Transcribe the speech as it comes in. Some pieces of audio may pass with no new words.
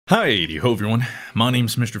Hi-ho everyone, my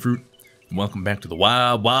name's Mr. Fruit, and welcome back to the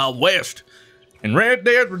Wild Wild West. In Red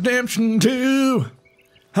Dead Redemption 2,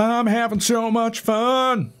 I'm having so much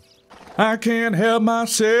fun, I can't help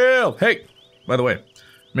myself. Hey, by the way,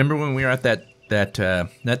 remember when we were at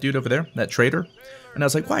that dude over there, that trader? And I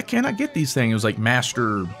was like, why can't I get these things? It was like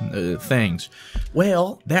master things.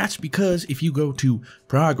 Well, that's because if you go to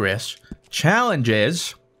progress,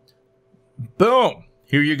 challenges, boom,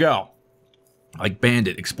 here you go. Like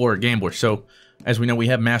Bandit, Explorer, Gambler. So, as we know, we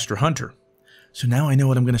have Master Hunter. So now I know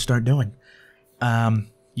what I'm going to start doing.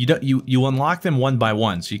 You unlock them one by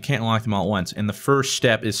one, so you can't unlock them all at once. And the first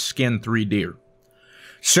step is skin 3 deer.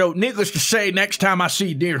 So, needless to say, next time I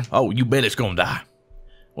see deer, oh, you bet it's going to die.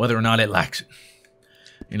 Whether or not it likes it.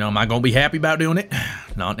 You know, am I going to be happy about doing it?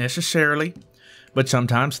 Not necessarily. But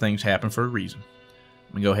sometimes things happen for a reason.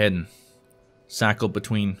 Let me go ahead and cycle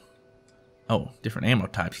between... Oh, different ammo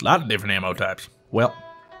types. A lot of different ammo types. Well,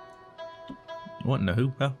 you want to know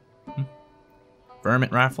who? Huh?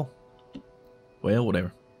 Vermint rifle? Well,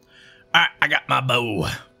 whatever. Alright, I got my bow.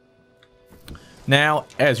 Now,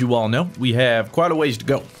 as you all know, we have quite a ways to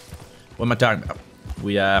go. What am I talking about?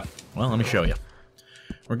 Well, let me show you.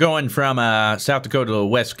 We're going from South Dakota to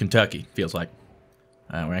West Kentucky, feels like.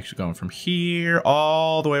 We're actually going from here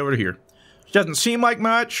all the way over to here. Which doesn't seem like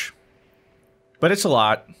much, but it's a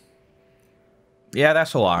lot. Yeah,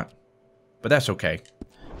 that's a lot. But that's okay.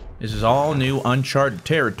 This is all new uncharted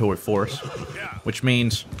territory for us. Which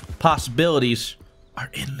means possibilities are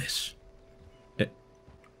endless.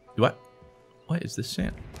 What? What is this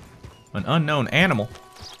scent? An unknown animal?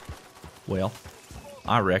 Well,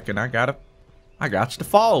 I reckon I got to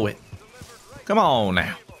follow it. Come on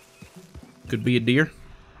now. Could be a deer.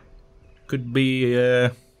 Could be,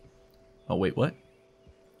 oh, wait, what?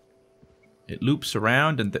 It loops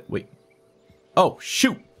around and... Wait. Oh,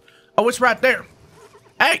 shoot. Oh, it's right there.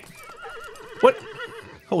 Hey! What?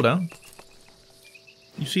 Hold on.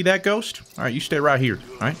 You see that ghost? Alright, you stay right here.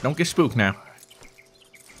 Alright, don't get spooked now.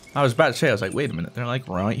 I was about to say, I was like, wait a minute. They're like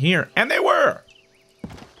right here. And they were!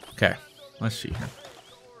 Okay, let's see here.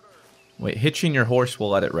 Wait, hitching your horse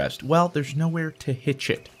will let it rest. Well, there's nowhere to hitch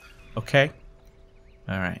it. Okay?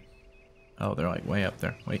 Alright. Oh, they're like way up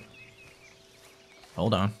there. Wait.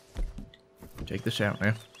 Hold on. Take this out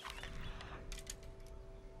now.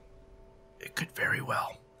 It could very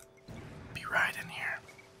well be right in here.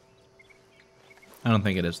 I don't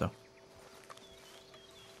think it is, though.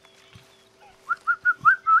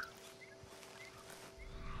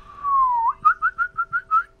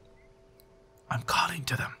 I'm calling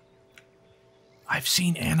to them. I've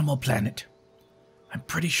seen Animal Planet. I'm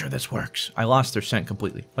pretty sure this works. I lost their scent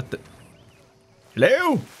completely. What the?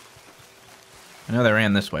 Hello? I know they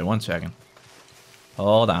ran this way. 1 second.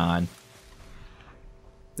 Hold on.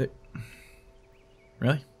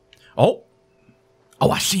 Really? Oh! Oh,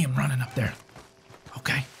 I see him running up there.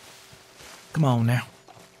 Okay. Come on now.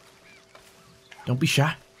 Don't be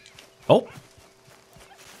shy. Oh!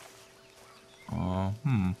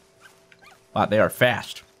 Wow, they are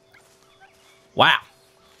fast. Wow.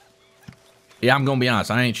 Yeah, I'm gonna be honest.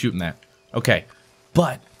 I ain't shooting that. Okay.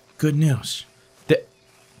 But, good news.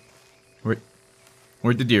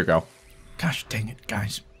 Where'd the deer go? Gosh dang it,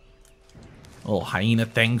 guys. Little hyena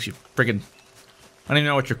things, you friggin'... I don't even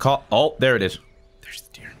know what you're called. Oh, there it is. There's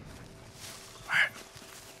the deer. Alright.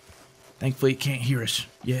 Thankfully, it can't hear us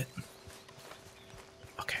yet.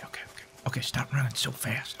 Okay. Okay, stop running so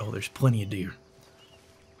fast. Oh, there's plenty of deer.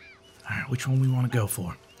 Alright, which one we want to go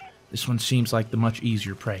for? This one seems like the much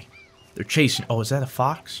easier prey. They're chasing. Oh, is that a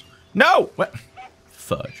fox? No! What?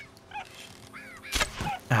 Fudge.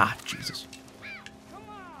 Ah, Jesus.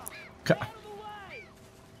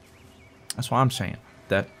 That's what I'm saying.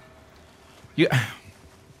 That... Yeah.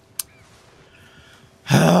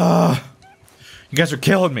 You guys are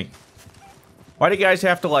killing me. Why do you guys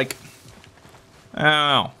have to, like... I don't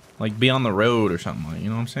know. Like, be on the road or something like, you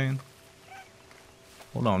know what I'm saying?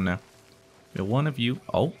 Hold on now. Yeah, one of you...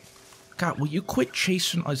 Oh. God, will you quit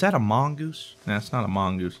chasing... Is that a mongoose? Nah, it's not a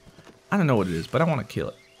mongoose. I don't know what it is, but I want to kill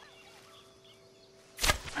it.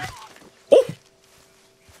 Oh!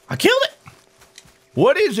 I killed it!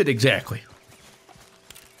 What is it exactly?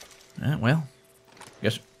 Well,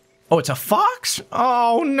 guess. Oh, it's a fox?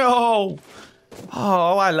 Oh, no.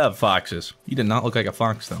 Oh, I love foxes. You did not look like a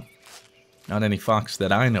fox, though. Not any fox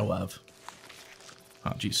that I know of.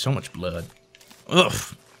 Oh, geez, so much blood. Ugh.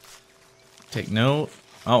 Take note.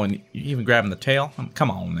 Oh, and you're even grabbing the tail? Come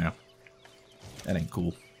on now. That ain't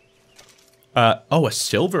cool. Oh, a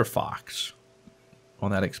silver fox. Well,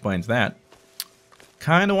 that explains that.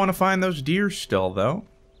 Kind of want to find those deer still, though.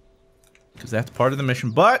 Because that's part of the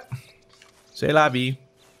mission. But, c'est la vie.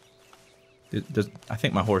 I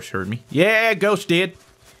think my horse heard me. Yeah, ghost did.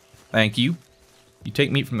 Thank you. You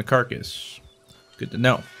take meat from the carcass. Good to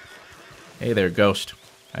know. Hey there, ghost.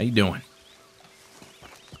 How you doing?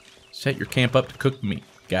 Set your camp up to cook meat.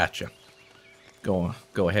 Gotcha. Go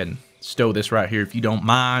ahead and stow this right here if you don't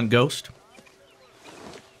mind, ghost.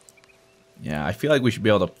 Yeah, I feel like we should be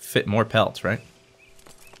able to fit more pellets, right?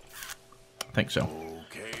 I think so.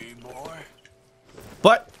 Okay, boy.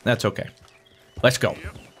 But that's okay. Let's go.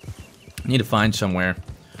 I need to find somewhere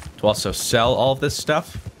to also sell all of this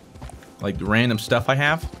stuff. Like the random stuff I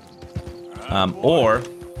have. Or,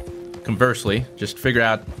 conversely, just figure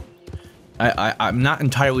out... I'm not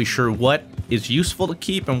entirely sure what is useful to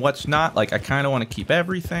keep and what's not. Like, I kind of want to keep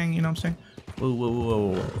everything, you know what I'm saying? Whoa, whoa,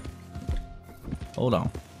 whoa, whoa. Hold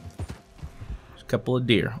on. There's a couple of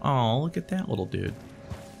deer. Oh, look at that little dude.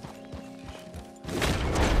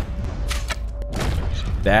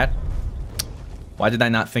 That... Why did I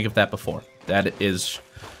not think of that before? That is...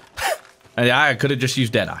 I could have just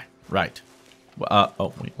used Deadeye. Right.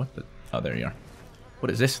 Oh, wait, what the... Oh, there you are.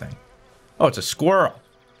 What is this thing? Oh, it's a squirrel.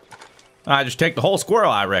 I just take the whole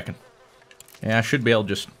squirrel, I reckon. Yeah, I should be able to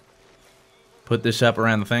just put this up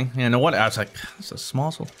around the thing. You know what? I was like, it's a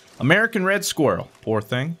small soul. American red squirrel. Poor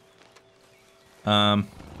thing. Am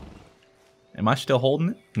I still holding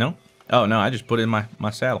it? No? Oh, no, I just put it in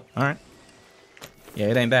my saddle. All right. Yeah,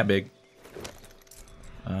 it ain't that big.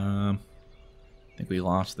 I think we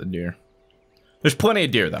lost the deer. There's plenty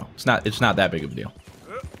of deer, though. It's not that big of a deal.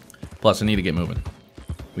 Plus, I need to get moving.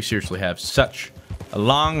 We seriously have such a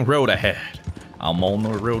long road ahead. I'm on the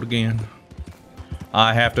road again.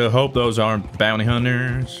 I have to hope those aren't bounty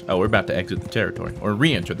hunters. Oh, we're about to exit the territory. Or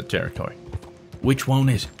re-enter the territory. Which one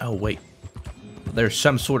is it? Oh, wait. There's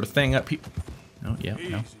some sort of thing up here. Oh, yeah,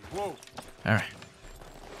 no. Alright.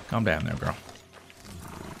 Calm down there, girl.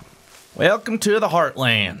 Welcome to the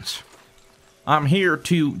Heartlands. I'm here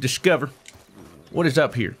to discover what is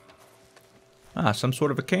up here. Ah, some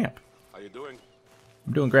sort of a camp. How you doing?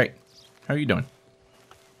 I'm doing great. How are you doing?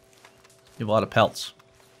 You have a lot of pelts.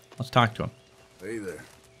 Let's talk to him. Hey there.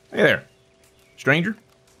 Hey there. Stranger?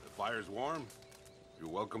 The fire's warm. You're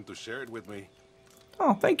welcome to share it with me.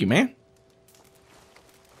 Oh, thank you, man.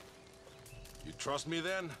 You trust me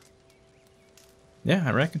then? Yeah,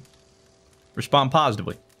 I reckon. Respond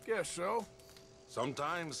positively. Guess so.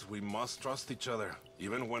 Sometimes we must trust each other,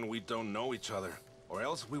 even when we don't know each other. Or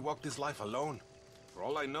else we walk this life alone. For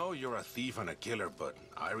all I know, you're a thief and a killer, but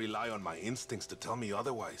I rely on my instincts to tell me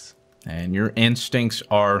otherwise. And your instincts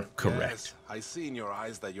are correct. Yes, I see in your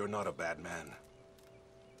eyes that you're not a bad man.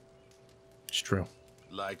 It's true.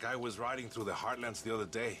 Like I was riding through the heartlands the other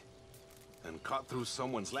day and cut through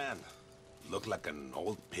someone's land. Looked like an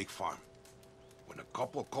old pig farm. When a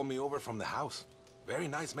couple called me over from the house. Very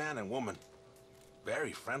nice man and woman.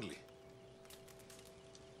 Very friendly.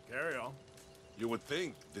 Carry on. You would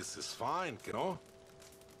think this is fine, you know?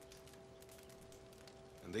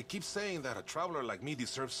 And they keep saying that a traveler like me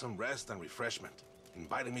deserves some rest and refreshment,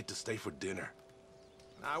 inviting me to stay for dinner.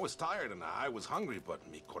 I was tired and I was hungry, but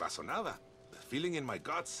mi corazonada, the feeling in my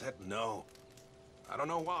gut said no. I don't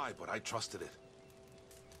know why, but I trusted it.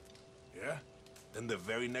 Yeah? Then the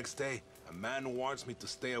very next day, a man warns me to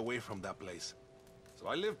stay away from that place. So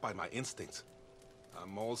I live by my instincts.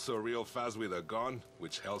 I'm also real fast with a gun,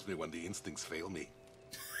 which helps me when the instincts fail me.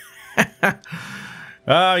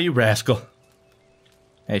 Oh, you rascal.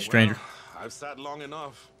 Hey, stranger. Well, I've sat long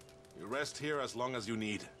enough. You rest here as long as you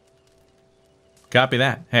need. Copy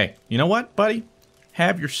that. Hey, you know what, buddy?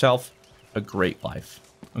 Have yourself a great life.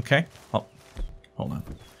 Okay? Oh, hold on.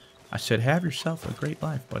 I said have yourself a great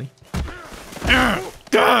life, buddy.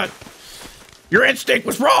 God! Your instinct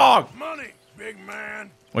was wrong! Money, big man.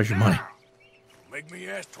 Where's your money? Make me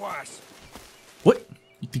ask twice. What?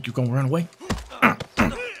 You think you're gonna run away?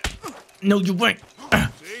 No, you ain't.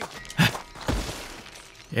 See?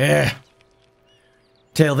 Yeah.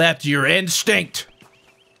 Tell that to your instinct.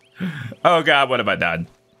 Oh, God, what have I done?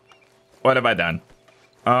 What have I done?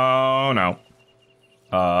 Oh, no.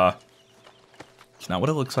 It's not what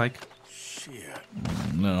it looks like. Shit.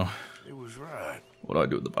 No. It was right. What do I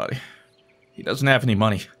do with the body? He doesn't have any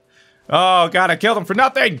money. Oh, God, I killed him for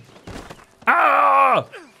nothing! Ah!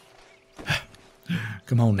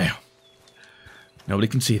 Come on now. Nobody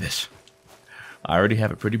can see this. I already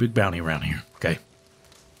have a pretty big bounty around here, okay?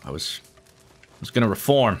 I was gonna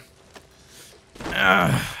reform.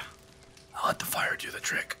 I'll let the fire do the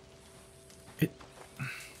trick.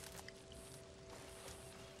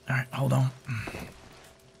 Alright, hold on.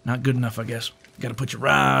 Not good enough, I guess. Gotta put you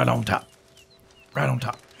right on top. Right on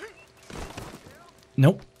top.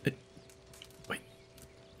 Nope. Wait.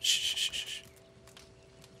 Shh.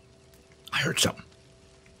 I heard something.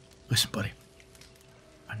 Listen, buddy.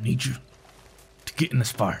 I need you to get in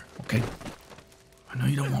this fire, okay? I know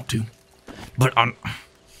you don't want to, but I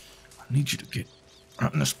need you to get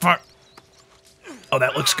out in this fire. Oh,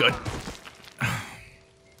 that looks good.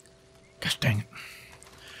 Gosh dang it.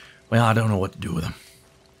 Well, I don't know what to do with him.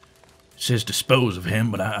 It says dispose of him,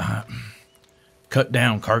 but I cut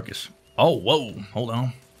down carcass. Oh, whoa, hold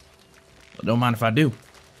on. Don't mind if I do.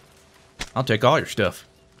 I'll take all your stuff.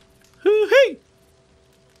 Hoo-hee!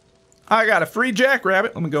 I got a free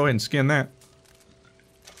jackrabbit. Let me go ahead and skin that.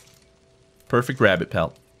 Perfect rabbit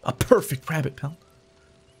pelt. A perfect rabbit pelt.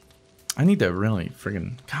 I need to really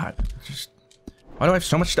friggin' God, just why do I have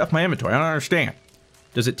so much stuff in my inventory? I don't understand.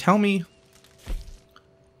 Does it tell me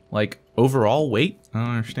like overall weight? I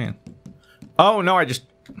don't understand. Oh no, I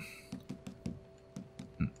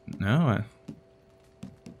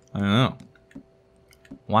don't know.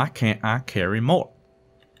 Why can't I carry more?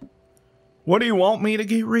 What do you want me to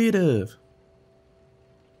get rid of?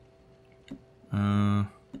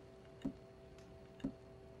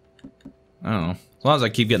 I don't know. As long as I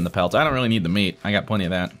keep getting the pelts. I don't really need the meat. I got plenty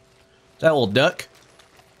of that. Is that a little duck?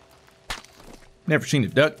 Never seen a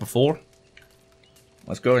duck before.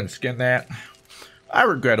 Let's go ahead and skin that. I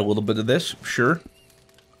regret a little bit of this, sure.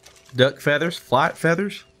 Duck feathers, flight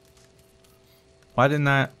feathers. Why didn't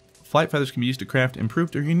I... Flight feathers can be used to craft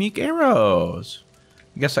improved or unique arrows.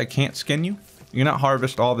 I guess I can't skin you. You cannot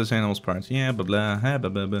harvest all this animal's parts. Yeah, blah, blah, blah,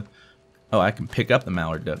 blah, blah. Oh, I can pick up the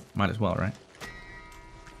mallard duck. Might as well, right?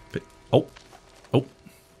 But, oh.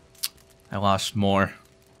 I lost more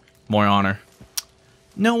honor.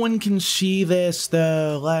 No one can see this,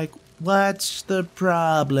 though. Like, what's the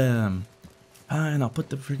problem? Fine, I'll put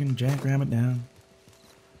the freaking jackrabbit down.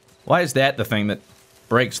 Why is that the thing that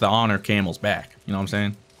breaks the honor camel's back? You know what I'm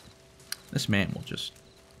saying? This man will just...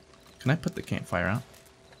 Can I put the campfire out?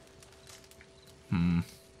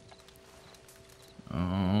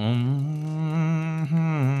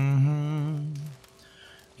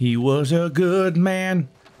 He was a good man,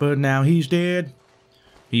 but now he's dead.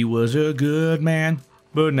 He was a good man,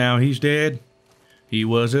 but now he's dead. He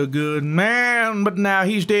was a good man, but now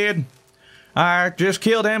he's dead. I just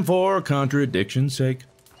killed him for contradiction's sake.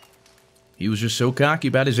 He was just so cocky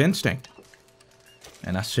about his instinct.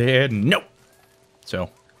 And I said no. So,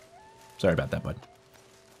 sorry about that, bud.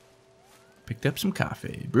 Picked up some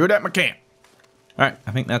coffee. Brewed at my camp. Alright,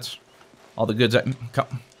 I think that's all the goods I...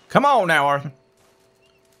 Come on now, Arthur.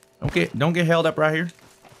 Don't get held up right here.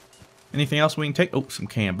 Anything else we can take? Oh, some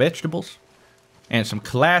canned vegetables. And some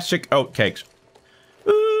classic oat cakes.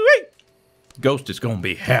 Ooh-wee! Ghost is gonna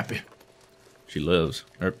be happy. She loves...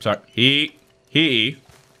 He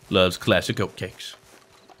loves classic oat cakes.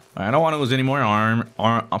 I don't want to lose any more honor,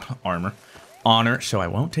 so I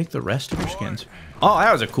won't take the rest of your skins. Oh,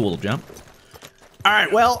 that was a cool jump.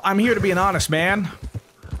 Alright, well, I'm here to be an honest man.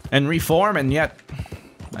 And reform, and yet...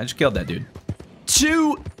 I just killed that dude.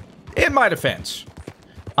 In my defense,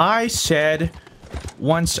 I said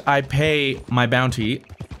once I pay my bounty,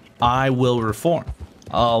 I will reform.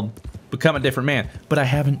 I'll become a different man. But I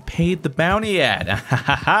haven't paid the bounty yet. Ha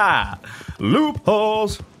ha ha!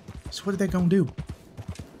 Loopholes! So what are they gonna do?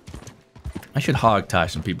 I should hog tie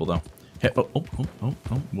some people, though. Hey, oh.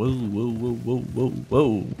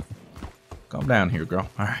 Whoa. Calm down here, girl.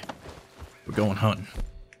 All right. We're going hunting.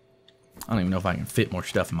 I don't even know if I can fit more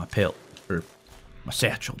stuff in my pelt. Or my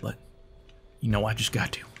satchel, but... You know, I just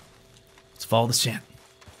got to. Let's follow the scent.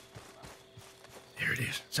 There it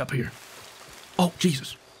is. It's up here. Oh,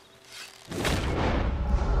 Jesus.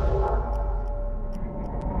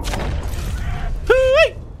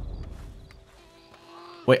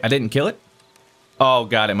 Wait, I didn't kill it? Oh,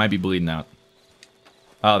 God, it might be bleeding out.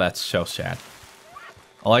 Oh, that's so sad.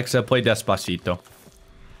 Alexa, play Despacito.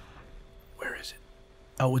 Where is it?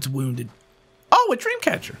 Oh, it's wounded. Oh, a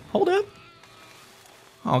Dreamcatcher. Hold up.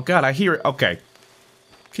 Oh, God, I hear it. Okay.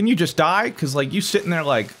 Can you just die? Because, like, you sitting there,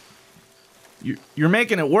 like... You're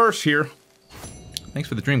making it worse here. Thanks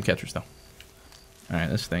for the Dreamcatchers, though.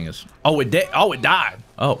 Alright, this thing is... Oh, it did. Oh, it died.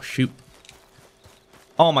 Oh, shoot.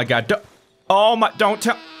 Oh, my God. Oh, my... Don't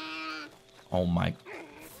tell... Oh, my...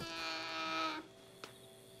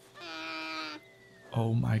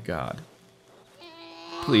 Oh, my God.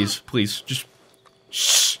 Please, just...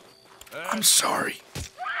 Shh. I'm sorry.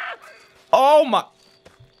 Oh, my...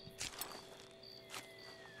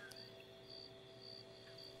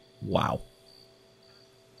 Wow.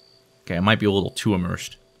 Okay, I might be a little too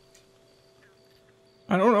immersed.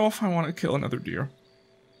 I don't know if I want to kill another deer.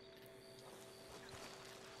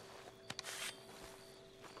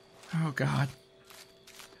 Oh, God.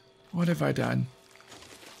 What have I done?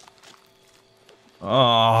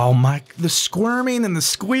 Oh my, the squirming and the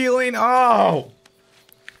squealing. Oh.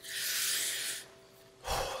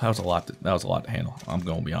 That was a lot to handle. I'm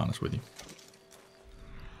going to be honest with you.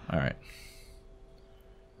 All right.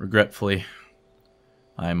 Regretfully,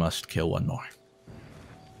 I must kill one more.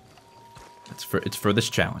 It's for this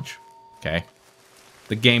challenge. Okay?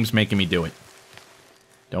 The game's making me do it.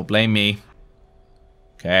 Don't blame me.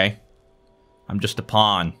 Okay? I'm just a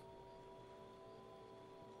pawn.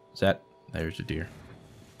 Is that... There's a deer.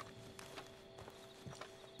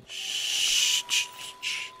 Shh, shh,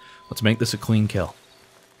 shh. Let's make this a clean kill.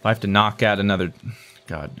 If I have to knock out another...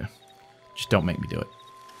 God. Just don't make me do it.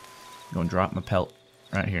 I'm going to drop my pelt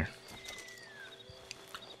right here.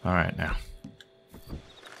 Alright, now.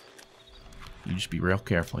 You just be real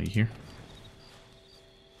careful, you hear?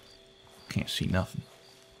 Can't see nothing.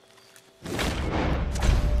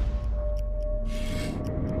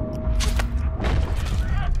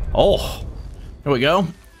 Oh! There we go.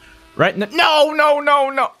 Right in the... No, no, no,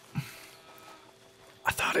 no!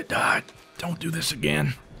 I thought it died. Don't do this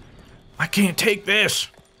again. I can't take this.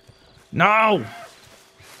 No!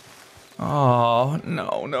 Oh,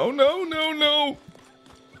 no, no, no, no, no.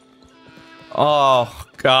 Oh,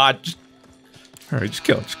 God. Just... Alright, just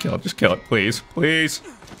kill it, just kill it, please, please.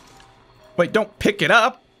 Wait, don't pick it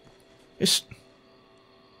up. Is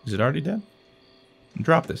it already dead?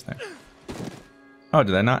 Drop this thing. Oh,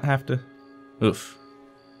 did I not have to? Oof.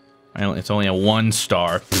 It's only a 1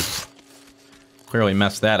 star. Pfft. Clearly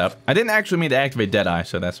messed that up. I didn't actually mean to activate Deadeye,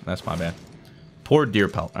 so that's my bad. Poor deer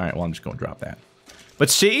pelt. Alright, well, I'm just going to drop that. But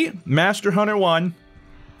see? Master Hunter 1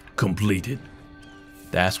 completed.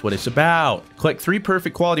 That's what it's about. Collect 3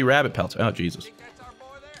 perfect quality rabbit pelts. Oh, Jesus.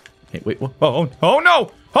 Hey, wait. Oh, oh,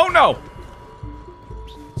 no! Oh, no!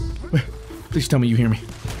 Please tell me you hear me.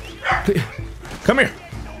 Please. Come here.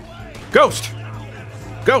 Ghost!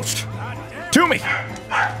 Ghost! To me!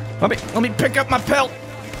 Let me pick up my pelt.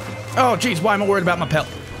 Oh, jeez, why am I worried about my pelt?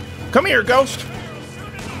 Come here, Ghost.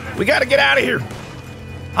 We gotta get out of here.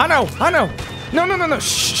 I know. No, no, no, no.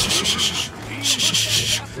 Shh, shh, shh, shh, shh,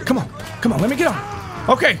 shh, shh. Come on, let me get on.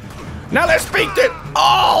 Okay, now let's beat it.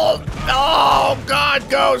 Oh, God,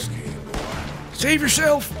 Ghost. Save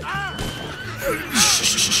yourself.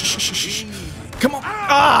 Come on.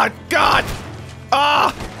 Ah, God.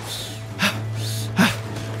 Ah.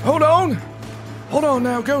 Hold on. Hold on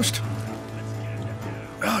now, Ghost.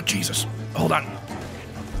 Oh, Jesus. Hold on.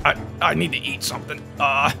 I need to eat something.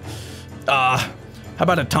 How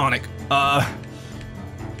about a tonic?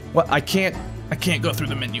 What? I can't go through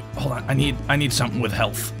the menu. Hold on. I need something with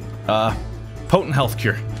health. Potent health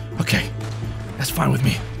cure. Okay. That's fine with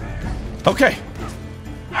me. Okay.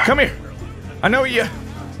 Come here. I know you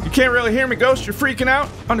can't really hear me, Ghost. You're freaking out.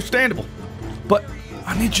 Understandable. But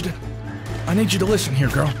I need you to listen here,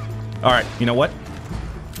 girl. All right. You know what?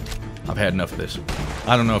 I've had enough of this.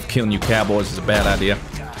 I don't know if killing you cowboys is a bad idea,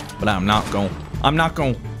 but I'm not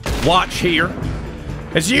gonna watch here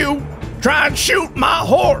as you try and shoot my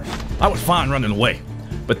horse. I was fine running away,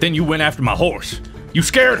 but then you went after my horse. You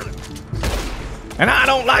scared her. And I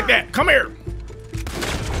don't like that. Come here.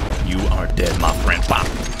 You are dead, my friend. Bop,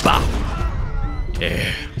 bop.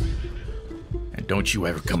 Yeah. And don't you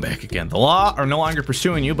ever come back again. The law are no longer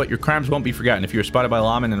pursuing you, but your crimes won't be forgotten. If you're spotted by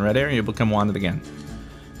lawmen in red area, you'll become wanted again.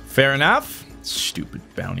 Fair enough. Stupid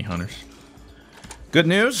bounty hunters. Good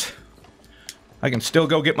news. I can still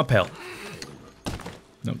go get my pelt.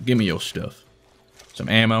 No, give me your stuff. Some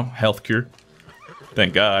ammo, health cure.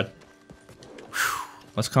 Thank God. Whew.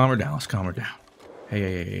 Let's calm her down.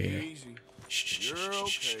 Hey. Easy. Shh. You're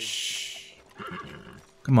okay.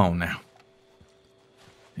 Come on now.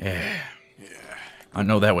 Yeah. I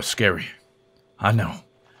know that was scary. I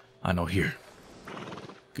know here.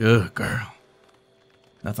 Good girl.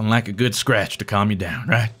 Nothing like a good scratch to calm you down,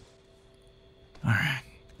 right? Alright.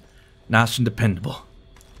 Nice and dependable.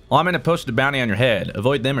 Well, I'm going to post a bounty on your head.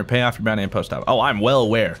 Avoid them or pay off your bounty and post-op. Oh, I'm well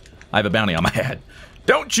aware I have a bounty on my head.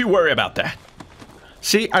 Don't you worry about that.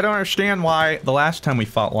 See, I don't understand why the last time we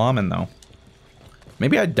fought lawmen, though.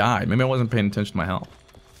 Maybe I died. Maybe I wasn't paying attention to my health.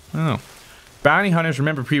 I don't know. Bounty hunters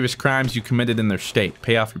remember previous crimes you committed in their state.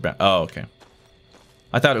 Pay off your bounty. Oh, okay.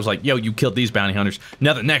 I thought it was like, yo, you killed these bounty hunters.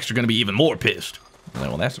 Now the next are going to be even more pissed.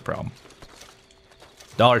 Well, that's a problem.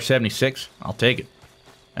 $1.76. I'll take it.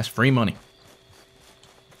 That's free money.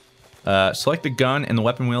 Select the gun and the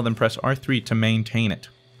weapon wheel, then press R3 to maintain it.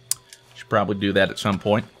 Should probably do that at some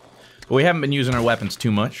point. But we haven't been using our weapons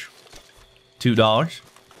too much. $2.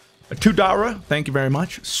 A $2. Thank you very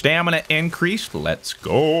much. Stamina increased. Let's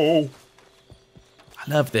go. I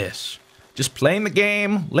love this. Just playing the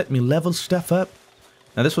game. Let me level stuff up.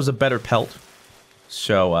 Now, this was a better pelt.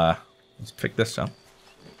 So, Let's pick this up.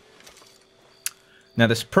 Now,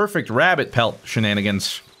 this perfect rabbit pelt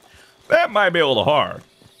shenanigans, that might be a little hard.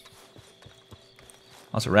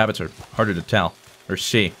 Also, rabbits are harder to tell or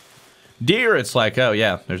see. Deer, it's like, oh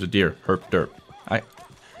yeah, there's a deer. Herp derp.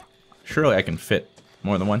 Surely I can fit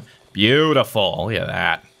more than one. Beautiful. Look at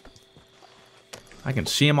that. I can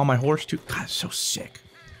see him on my horse too. God, it's so sick.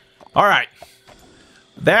 All right.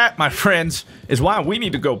 That, my friends, is why we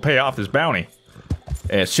need to go pay off this bounty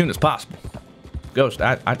as soon as possible. Ghost,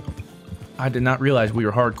 I did not realize we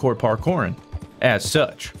were hardcore parkouring as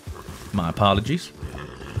such. My apologies.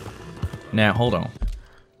 Now, hold on.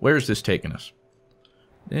 Where is this taking us?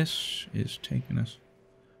 This is taking us...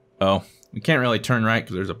 Oh, we can't really turn right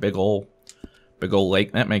because there's a big old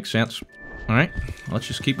lake. That makes sense. All right, let's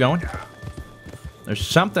just keep going. There's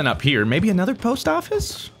something up here. Maybe another post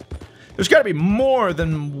office? There's got to be more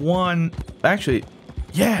than one... Actually,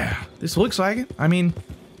 yeah, this looks like it. I mean,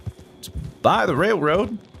 it's by the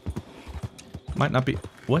railroad. Might not be...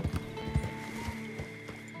 What?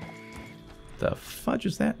 The fudge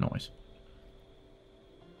is that noise?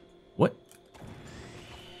 What?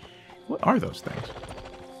 What are those things?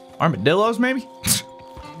 Armadillos, maybe?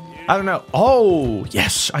 I don't know. Oh,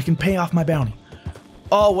 yes, I can pay off my bounty.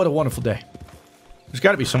 Oh, what a wonderful day. There's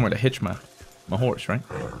got to be somewhere to hitch my horse, right?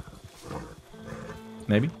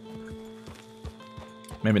 Maybe?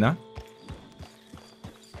 Maybe not?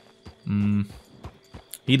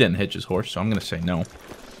 He didn't hitch his horse, so I'm going to say no.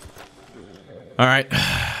 Alright.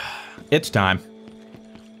 It's time.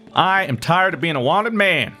 I am tired of being a wanted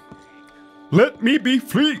man. Let me be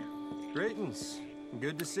free. Greetings.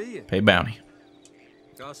 Good to see you. Pay bounty.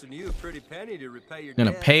 Costing you a pretty penny to repay your I'm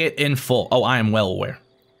going to pay it in full. Oh, I am well aware.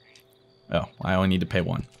 Oh, I only need to pay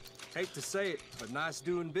one. Hate to say it, but nice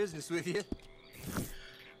doing business with you.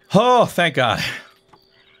 Oh, thank God.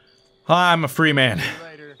 I'm a free man. See you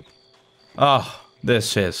later. Oh,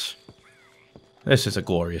 this is a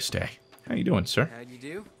glorious day. How you doing, sir? How'd you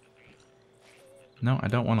do? No, I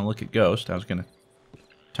don't want to look at Ghost. I was going to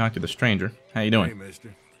talk to the stranger. How you Hey, doing?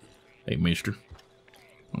 mister. Hey, mister.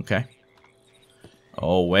 Okay.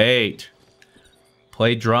 Oh, wait.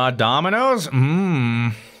 Play draw dominoes?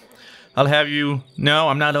 I'll have you know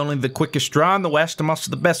I'm not only the quickest draw in the West, I'm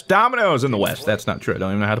also the best dominoes in the West. That's not true. I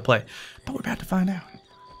don't even know how to play. But we're about to find out.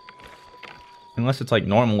 Unless it's like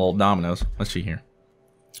normal old dominoes. Let's see here.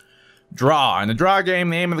 Draw. In the draw game,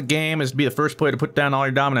 the aim of the game is to be the first player to put down all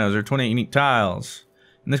your dominoes. There are 28 unique tiles.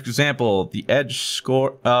 In this example, the edge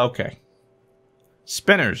score... okay.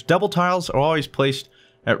 Spinners. Double tiles are always placed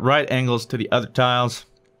at right angles to the other tiles.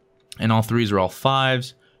 And all threes are all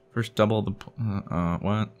fives. First double the...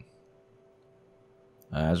 what?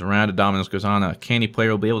 As a round of dominoes goes on, a candy player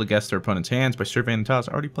will be able to guess their opponent's hands by surveying the tiles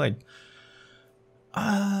already played.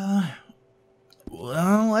 Well,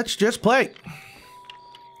 let's just play.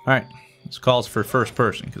 Alright. This calls for first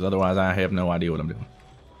person, because otherwise I have no idea what I'm doing.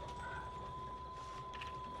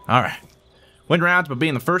 Alright. Win rounds by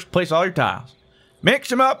being the first to place all your tiles. Mix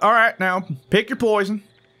them up. Alright, now pick your poison.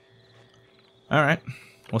 Alright.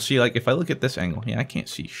 We'll see, like, if I look at this angle. Yeah, I can't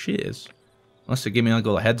see shiz. Unless they give me like a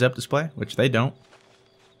little heads-up display, which they don't.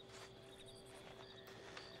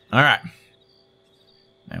 Alright.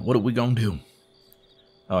 Now, what are we gonna do?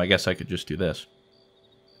 Oh, I guess I could just do this.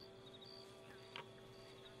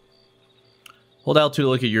 Hold L2 to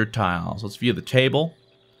look at your tiles. Let's view the table.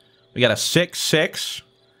 We got a 6-6,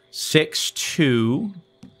 6-2.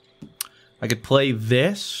 I could play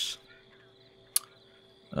this.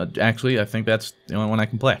 Actually, I think that's the only one I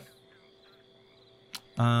can play.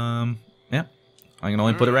 Yeah. I can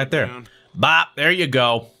only put it right there. Bop, there you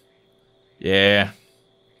go. Yeah.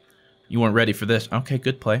 You weren't ready for this. Okay,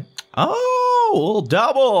 good play. Oh, a little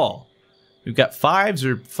double. We've got fives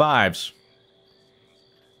or fives.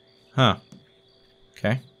 Huh.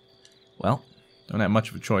 Okay. Well, don't have much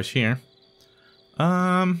of a choice here.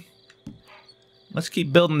 Let's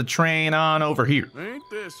keep building the train on over here. Ain't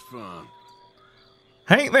this fun?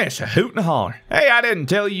 Ain't this a hoot and a holler? Hey, I didn't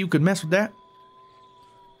tell you could mess with that.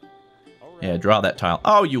 Yeah, draw that tile.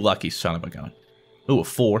 Oh, you lucky son of a gun. Ooh, a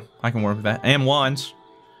 4. I can work with that. And 1s.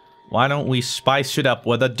 Why don't we spice it up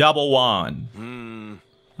with a double 1?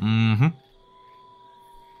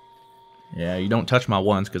 Yeah, you don't touch my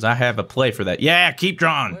 1s because I have a play for that. Yeah, keep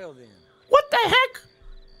drawing. Well then. What the heck?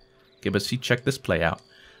 Okay, but see, check this play out.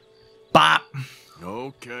 Bop.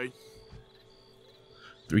 Okay.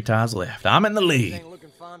 3 tiles left. I'm in the lead. Ain't looking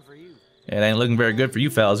fine for you. It ain't looking very good for you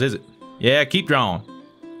fellas, is it? Yeah, keep drawing.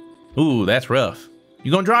 Ooh, that's rough.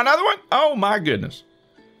 You gonna draw another one? Oh, my goodness.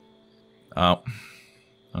 Oh,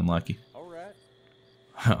 unlucky. All right.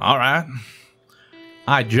 All right.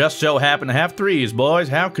 I just so happen to have 3s, boys.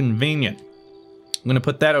 How convenient. I'm going to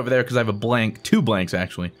put that over there because I have a blank. 2 blanks,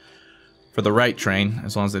 actually. For the right train,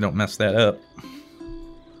 as long as they don't mess that up.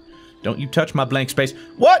 Don't you touch my blank space.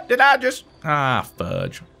 What did I just... Ah,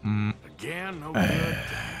 fudge. Again, no good.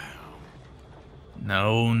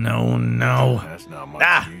 No, no, no. That's not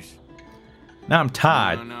my use. Now I'm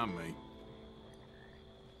tied. No, not me.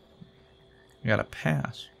 I gotta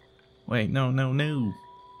pass. Wait, no, no, no.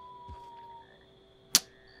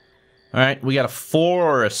 Alright, we got a 4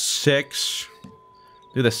 or a 6.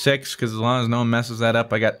 Do the 6, because as long as no one messes that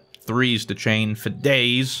up, I got 3s to chain for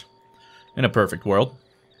days. In a perfect world.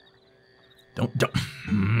 Don't.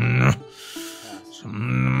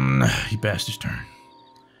 He passed his turn.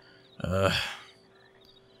 I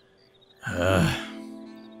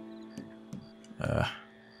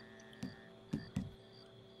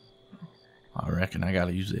reckon I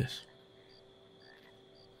gotta use this.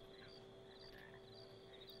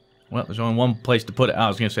 Well, there's only one place to put it. I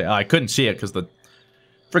was gonna say, I couldn't see it because the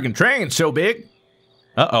freaking train's so big.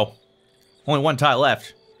 Uh-oh. Only 1 tile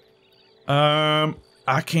left.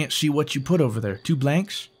 I can't see what you put over there. 2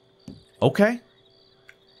 blanks? Okay.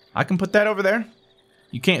 I can put that over there.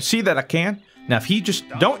 You can't see that I can. Now, if he just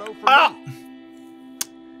don't... Ah!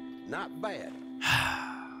 Not bad.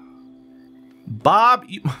 Bob,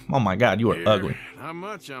 you, oh my god, you are ugly. Not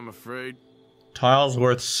much, I'm afraid. Tile's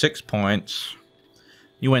worth 6 points.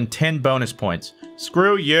 You win 10 bonus points.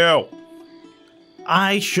 Screw you.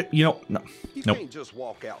 I should, you know, no. You Nope. can't just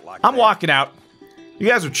walk out like I'm that. walking out. You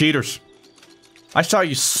guys are cheaters. I saw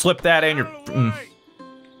you slip that in your...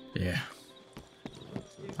 Yeah.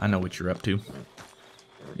 I know what you're up to.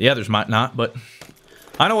 The others might not, but...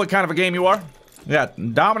 I know what kind of a game you are. You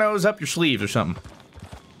got dominoes up your sleeves or something.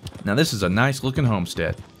 Now this is a nice looking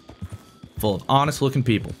homestead. Full of honest looking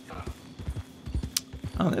people.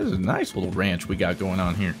 Oh, this is a nice little ranch we got going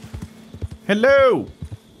on here. Hello!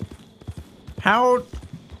 How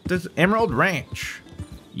does Emerald Ranch?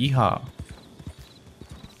 Yeehaw.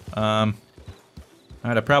 Alright,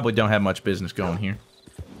 I probably don't have much business going here.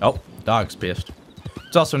 Oh, dog's pissed.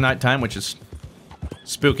 It's also nighttime, which is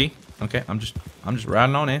spooky. Okay, I'm just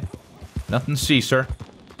riding on in. Nothing to see, sir.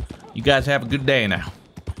 You guys have a good day now.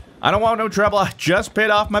 I don't want no trouble. I just paid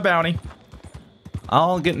off my bounty.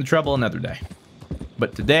 I'll get into trouble another day.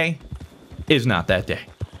 But today is not that day.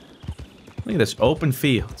 Look at this open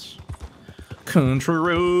fields. Country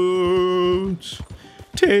roads,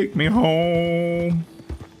 take me home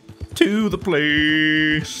to the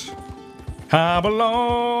place I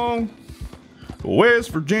belong.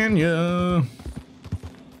 West Virginia.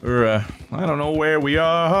 Or, I don't know where we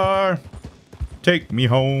are. Take me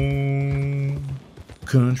home.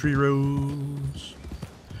 Country roads.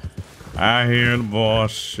 I hear the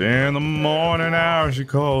voice in the morning hours. She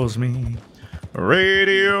calls me.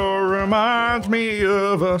 Radio reminds me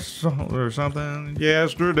of a song or something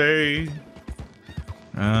yesterday.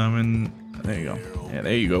 There you go. Yeah,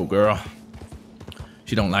 there you go, girl.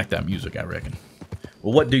 She don't like that music, I reckon.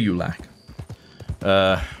 Well, what do you like?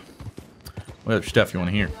 What other stuff you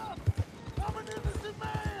want to hear?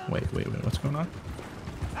 Wait, what's going on?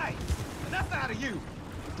 Hey, enough out of you.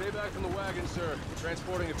 Stay back from the wagon, sir. We're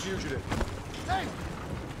transporting a fugitive. Hey,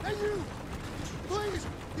 you! Please,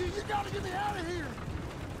 you gotta get me out of here.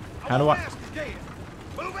 How do I? Ask again.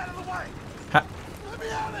 Move out of the way. Let me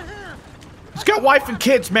out of here. He's got wife and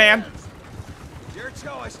kids, man. Your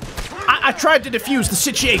choice. I tried to defuse the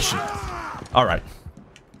situation. All right.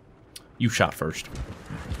 You shot first.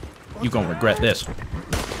 You gonna regret this.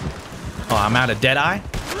 Oh, I'm out of Deadeye?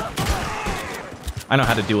 I know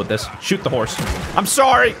how to deal with this. Shoot the horse. I'm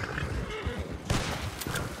sorry!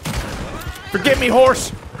 Forgive me,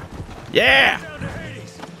 horse! Yeah!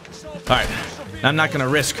 Alright. I'm not gonna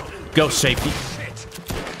risk ghost safety.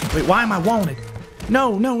 Wait, why am I wanted?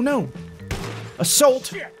 No.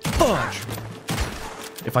 Assault? Fudge!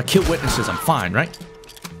 If I kill witnesses, I'm fine, right?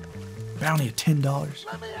 Bounty of $10.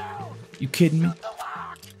 You kidding me?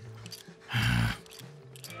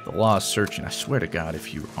 The law is searching. I swear to God,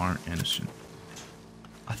 if you aren't innocent.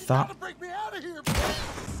 I thought... Break me out of here.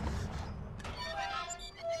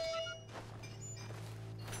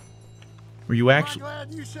 Were you actually... I'm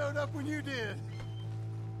glad you showed up when you did.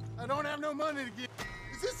 I don't have no money to give.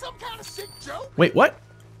 Is this some kind of sick joke? Wait, what?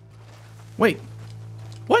 Wait.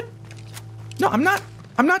 What? No, I'm not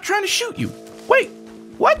trying to shoot you. Wait.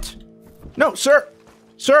 What? No, sir.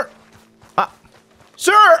 Sir.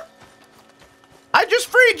 Sir! I just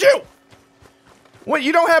freed you! Wait,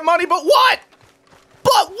 you don't have money, but what?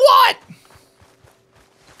 But what?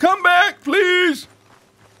 Come back, please!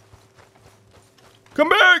 Come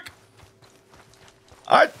back!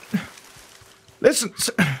 Listen,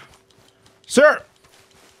 sir.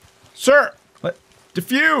 Sir,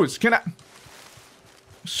 diffuse. Can I?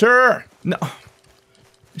 Sir, no.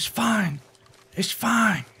 It's fine. It's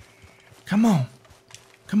fine. Come on.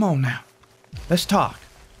 Come on now. Let's talk.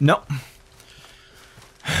 No.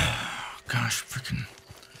 Gosh, freaking.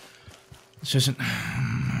 This isn't.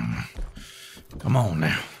 Come on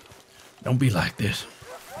now. Don't be like this.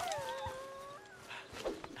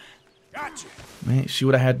 Gotcha. Man, see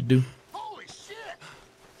what I had to do? Holy shit!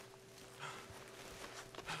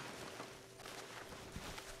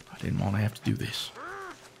 I didn't want to have to do this.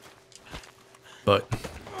 But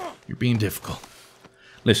you're being difficult.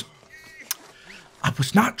 Listen, I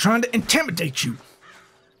was not trying to intimidate you.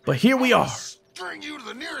 But here we are. String you to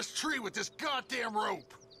the nearest tree with this goddamn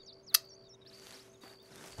rope.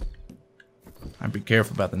 I'd be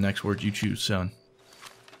careful about the next word you choose, son.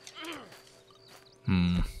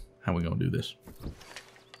 How we gonna do this?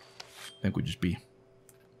 I think we just be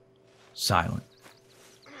silent.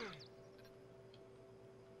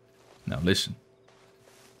 Now listen.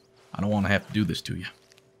 I don't want to have to do this to you.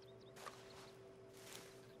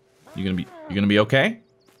 You gonna be okay?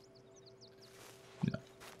 No.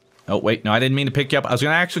 Oh wait, no, I didn't mean to pick you up. I was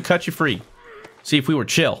gonna actually cut you free. See if we were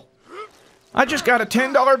chill. I just got a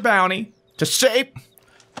 $10 bounty to save.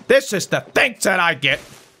 This is the thanks that I get.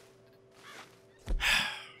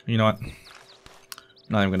 You know what? I'm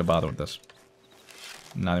not even gonna bother with this.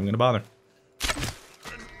 I'm not even gonna bother.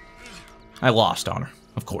 I lost honor.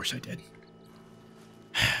 Of course I did.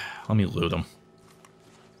 Let me loot him.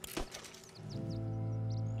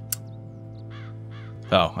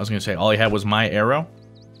 Oh, I was gonna say all he had was my arrow.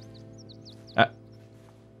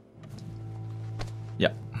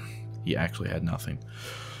 Yeah, he actually had nothing.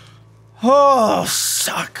 Oh,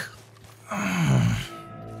 suck! I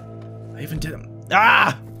even did him.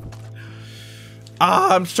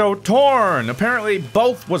 I'm so torn. Apparently,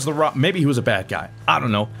 both was the maybe he was a bad guy. I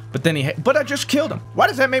don't know. But then but I just killed him. Why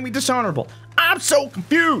does that make me dishonorable? I'm so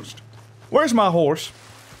confused. Where's my horse?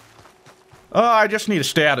 Oh, I just need to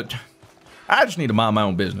stay out of. I just need to mind my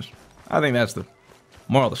own business. I think that's the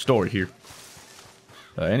moral of the story here.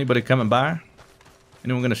 Anybody coming by?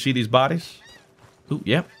 Anyone gonna see these bodies? Ooh,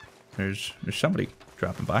 yep. There's somebody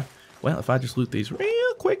dropping by. Well, if I just loot these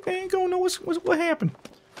real quick, they ain't gonna know what happened.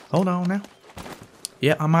 Hold on now.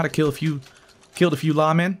 Yeah, I might have killed a few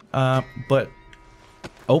lawmen, but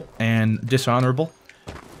oh, and dishonorable,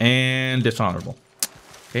 and dishonorable.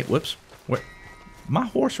 Okay, whoops. Where? My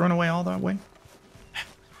horse run away all that way?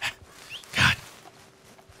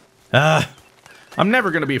 God. I'm never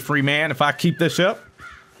gonna be a free man if I keep this up.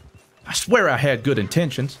 I swear I had good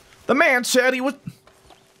intentions. The man said he was.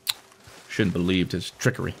 Shouldn't believed his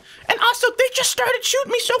trickery. And also, they just started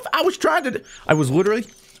shooting me so I was literally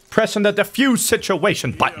pressing the defuse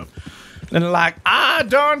situation button. And they're like, I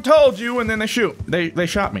done told you, and then they shoot. They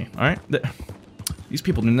shot me, alright? These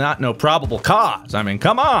people do not know probable cause. I mean,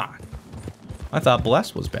 come on. I thought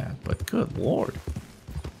bless was bad, but good lord.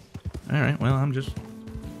 Alright, well, I'm just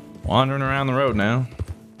wandering around the road now.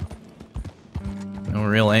 No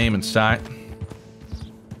real aim in sight.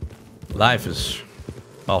 Life is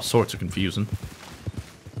all sorts of confusing.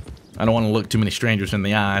 I don't want to look too many strangers in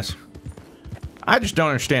the eyes. I just don't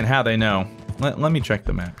understand how they know. Let me check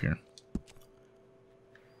the map here.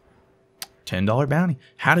 $10 bounty.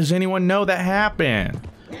 How does anyone know that happened?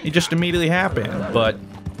 It just immediately happened, but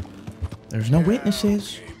there's no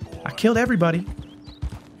witnesses. I killed everybody.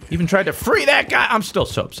 Even tried to free that guy. I'm still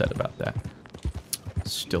so upset about that.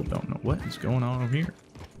 Still don't know what is going on over here.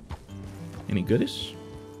 Any goodies?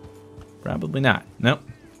 Probably not. Nope.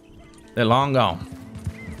 They're long gone.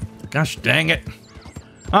 Gosh dang it.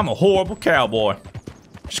 I'm a horrible cowboy.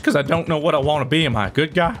 Just because I don't know what I want to be. Am I a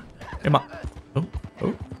good guy? Am I... Oh,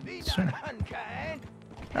 sir.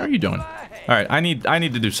 How are you doing? Alright, I need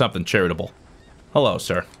to do something charitable. Hello,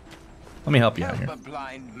 sir. Let me help you out here.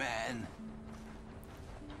 Blind man.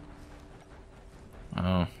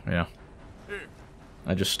 Oh, yeah.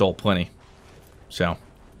 I just stole plenty. So,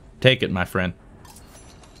 take it, my friend.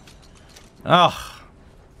 Oh,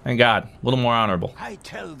 thank God. A little more honorable. I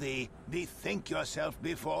tell thee, bethink yourself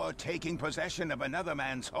before taking possession of another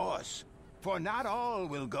man's horse. For not all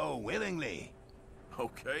will go willingly.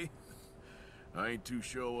 Okay. I ain't too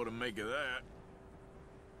sure what to make of that.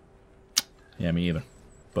 Yeah, me either.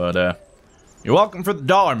 But, you're welcome for the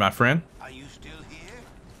 $1, my friend. Are you still here?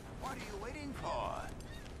 What are you waiting for?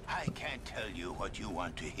 I can't tell you what you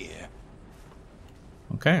want to hear.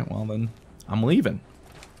 Okay, well then, I'm leaving.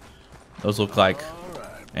 Those look like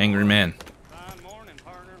angry men. Fine morning,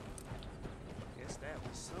 partner. Guess that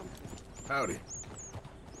was something. Howdy.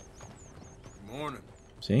 Good morning.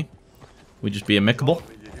 See? We just be amicable.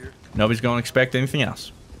 Nobody's going to expect anything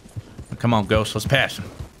else. Come on, Ghost, let's pass him.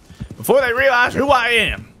 Before they realize who I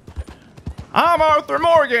am. I'm Arthur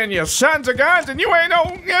Morgan, you sons of guns, and you ain't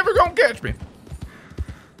ever gonna catch me.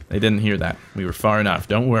 They didn't hear that. We were far enough.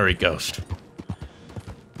 Don't worry, Ghost.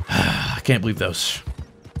 I can't believe those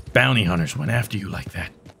bounty hunters went after you like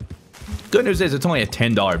that. Good news is it's only a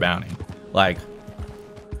 $10 bounty. Like,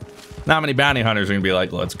 not many bounty hunters are gonna be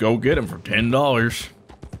like, let's go get him for $10.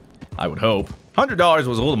 I would hope. $100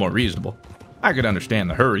 was a little more reasonable. I could understand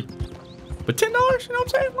the hurry. But $10, you know what I'm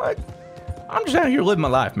saying? Like, I'm just out here living my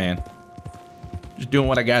life, man. Just doing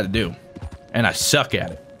what I gotta do. And I suck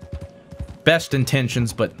at it. Best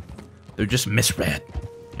intentions, but they're just misread,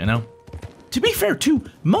 you know? To be fair, too,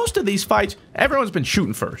 most of these fights, everyone's been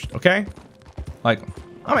shooting first, okay? Like,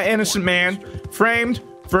 I'm an innocent man, framed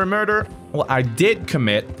for a murder. Well, I did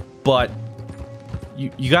commit, but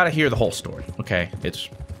you gotta hear the whole story, okay? It's...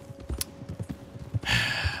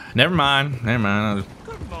 Never mind. I'll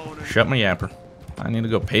just shut my yapper. I need to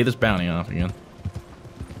go pay this bounty off again.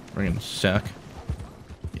 Friggin' suck.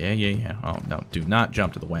 Yeah. Oh, no. Do not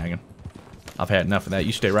jump to the wagon. I've had enough of that.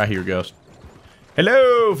 You stay right here, Ghost.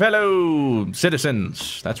 Hello, fellow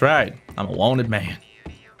citizens. That's right. I'm a wanted man.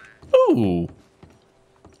 Ooh.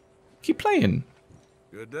 Keep playing.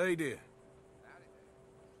 Good day, dear.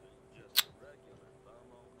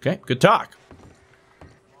 Okay, good talk.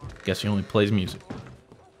 Guess he only plays music.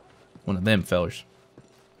 One of them fellers.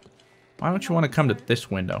 Why don't you want to come to this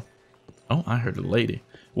window? Oh, I heard a lady.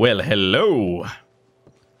 Well, hello.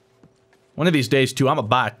 One of these days, too, I'm going to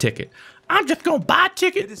buy a ticket. I'm just going to buy a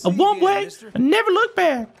ticket, a one-way, and never look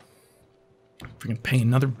back. I'm freaking paying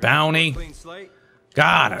another bounty.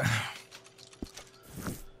 God.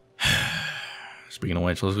 Speaking of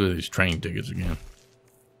which, let's look at these train tickets again.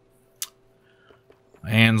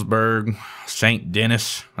 Hansburg, St.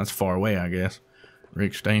 Denis. That's far away, I guess.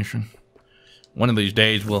 Rick Station. One of these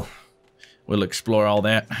days, we'll explore all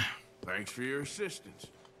that. Thanks for your assistance.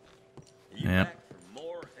 Yeah.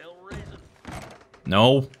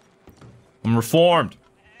 No. I'm reformed.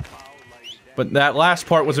 But that last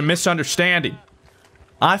part was a misunderstanding.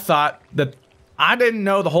 I thought that I didn't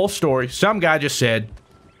know the whole story. Some guy just said,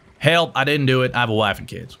 help, I didn't do it. I have a wife and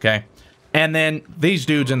kids, okay? And then these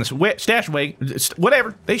dudes in the stash wagon,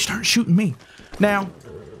 whatever, they start shooting me. Now,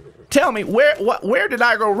 tell me, where did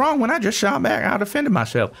I go wrong when I just shot back? I defended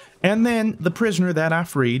myself. And then the prisoner that I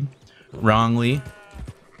freed wrongly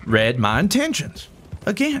read my intentions.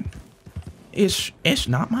 Again, it's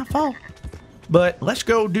not my fault. But let's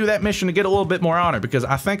go do that mission to get a little bit more honor, because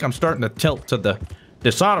I think I'm starting to tilt to the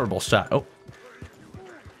dishonorable side. Oh.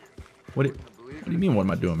 What do you mean, what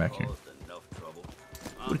am I doing back here?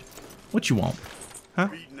 What you want? Huh?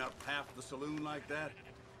 Beating up half the saloon like that?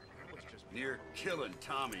 I was just near killing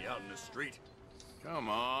Tommy out in the street. Come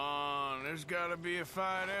on, there's gotta be a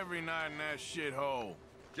fight every night in that shithole.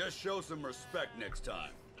 Just show some respect next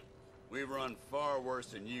time. We've run far worse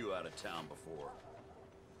than you out of town before.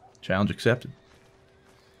 Challenge accepted.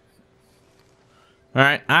 All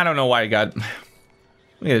right, I don't know why you got. Look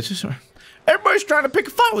at this. Just everybody's trying to pick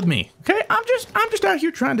a fight with me. Okay, I'm just out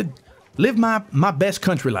here trying to live my best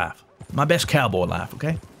country life, my best cowboy life.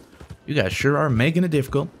 Okay, you guys sure are making it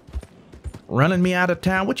difficult. Running me out of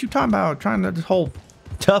town. What you talking about? Trying to this whole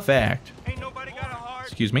tough act. Ain't nobody got a heart.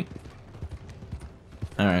 Excuse me.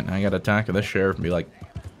 All right, I gotta talk to the sheriff and be like,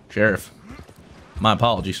 Sheriff, my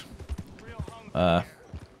apologies.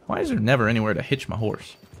 Why is there never anywhere to hitch my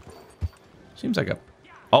horse? Seems like a...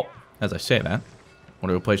 Oh, as I say that,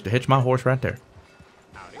 what a place to hitch my horse right there.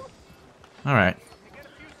 Alright.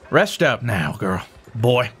 Rest up now, girl.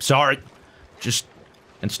 Boy, sorry. Just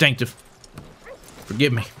instinctive.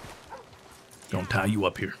 Forgive me. Gonna tie you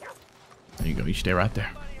up here. There you go, you stay right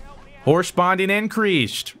there. Horse bonding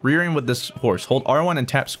increased. Rearing with this horse. Hold R1 and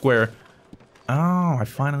tap square. Oh, I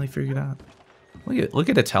finally figured out. Look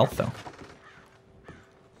at its health, though.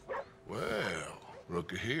 Well,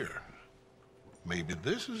 looky here. Maybe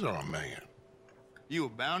this is our man. You a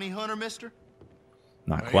bounty hunter, mister?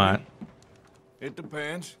 Not quite. It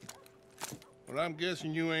depends. But I'm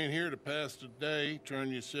guessing you ain't here to pass the day, turn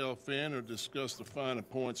yourself in, or discuss the finer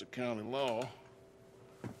points of county law.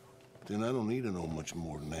 Then I don't need to know much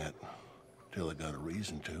more than that, till I got a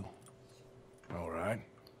reason to. All right.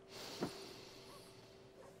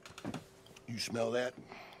 You smell that?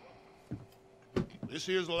 This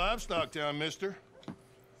here's a livestock town, mister.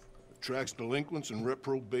 Attracts delinquents and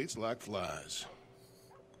reprobates like flies.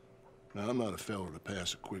 Now, I'm not a fellow to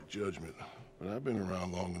pass a quick judgment, but I've been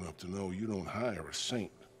around long enough to know you don't hire a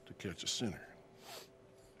saint to catch a sinner.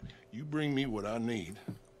 You bring me what I need,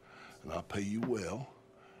 and I'll pay you well,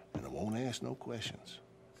 and I won't ask no questions.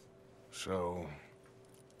 So,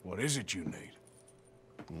 what is it you need?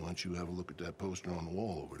 Why don't you have a look at that poster on the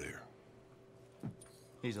wall over there?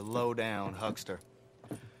 He's a low-down huckster.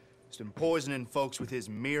 He's been poisoning folks with his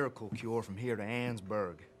miracle cure from here to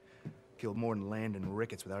Annesburg. Killed more than Landon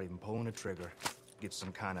Ricketts without even pulling a trigger. Gets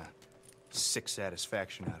some kind of sick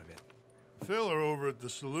satisfaction out of it. Fella over at the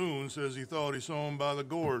saloon says he thought he saw him by the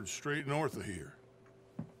gorge straight north of here.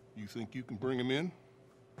 You think you can bring him in?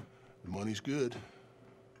 The money's good.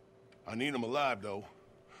 I need him alive, though.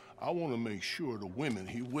 I want to make sure the women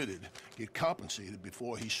he witted get compensated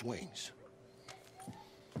before he swings.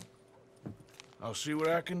 I'll see what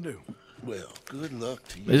I can do. Well, good luck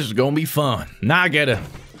to you. This is gonna be fun. Now I gotta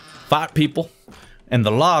fight people, and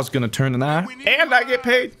the law's gonna turn an eye, and I get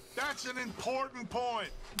paid. That's an important point.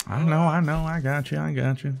 I know, I got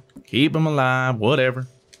you. Keep him alive, whatever.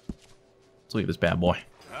 Let's look at this bad boy.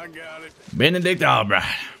 I got it. Benedict Albright.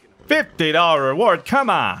 $50 reward, come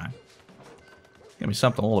on. Give me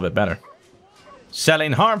something a little bit better.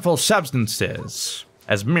 Selling harmful substances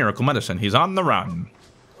as miracle medicine. He's on the run.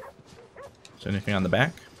 Is there anything on the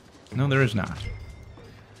back? No, there is not.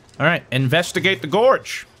 All right, investigate the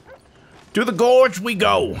gorge. To the gorge we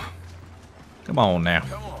go. Come on now.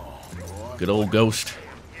 Good old ghost.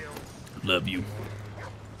 Love you.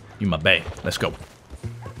 You my bae. Let's go.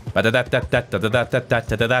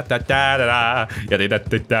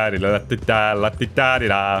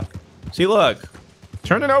 See, look.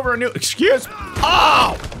 Turning over a new... Excuse me.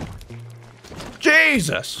 Oh!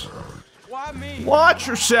 Jesus. Why me? Watch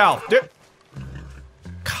yourself, dude.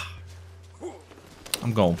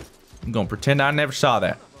 I'm going to pretend I never saw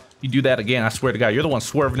that. You do that again, I swear to God. You're the one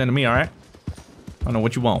swerving into me, all right? I don't know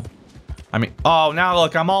what you want. I mean, oh, now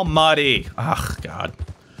look, I'm all muddy. Ugh, God.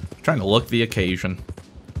 I'm trying to look the occasion.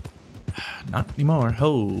 Not anymore.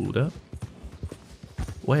 Hold up.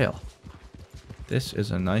 Well, this is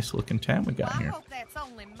a nice looking town we got I here. hope that's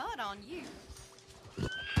only mud on you.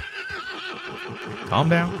 Calm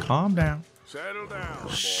down, calm down. Settle down,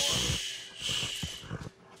 boy.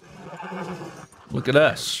 Look at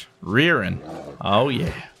us, rearing. Oh,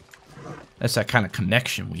 yeah. That's that kind of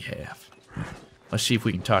connection we have. Let's see if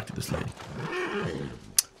we can talk to this lady.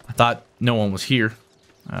 I thought no one was here.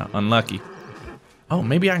 Unlucky. Oh,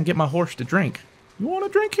 maybe I can get my horse to drink. You want a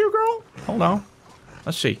drink here, girl? Hold on.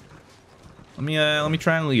 Let's see. Let me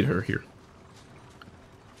try and lead her here.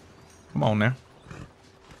 Come on now.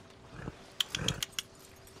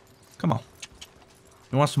 Come on.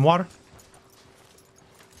 You want some water?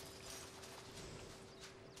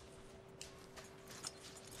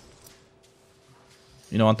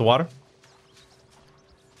 You don't want the water?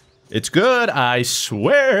 It's good, I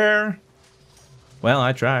swear. Well,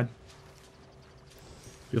 I tried.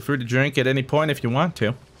 Feel free to drink at any point if you want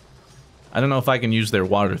to. I don't know if I can use their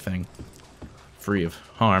water thing. Free of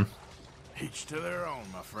harm. Each to their own,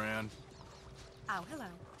 my friend. Oh, hello.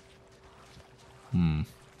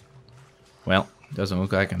 Well, doesn't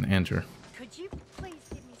look like I can enter. Could you please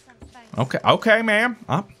give me some space? Okay, ma'am.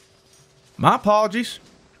 My apologies.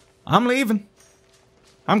 I'm leaving.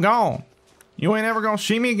 I'm gone. You ain't ever gonna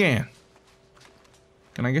see me again.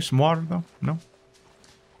 Can I get some water, though? No?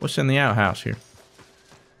 What's in the outhouse here?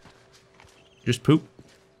 Just poop?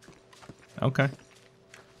 Okay.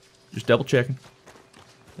 Just double checking.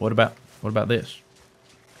 What about this?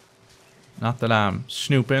 Not that I'm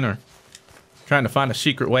snooping or trying to find a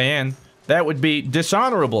secret way in. That would be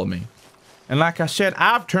dishonorable of me. And like I said,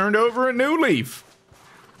 I've turned over a new leaf.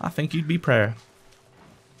 I think you'd be proud.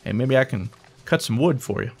 Hey, maybe I can cut some wood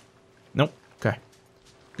for you. Nope. Okay.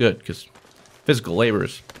 Good, because physical labor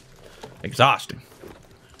is exhausting.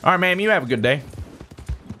 All right, ma'am, you have a good day.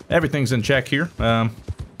 Everything's in check here.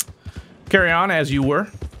 Carry on as you were.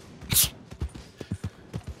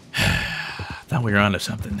 Thought we were onto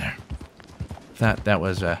something there. Thought that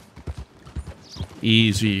was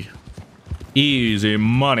easy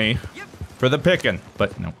money for the picking,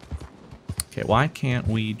 but no. Okay, why can't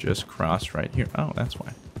we just cross right here? Oh, that's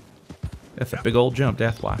why. That's a big old jump,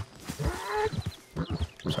 that's why.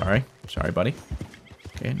 Sorry, buddy.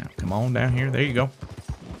 Okay, now come on down here. There you go.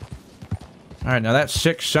 All right, now that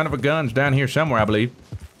sick son of a gun's down here somewhere, I believe.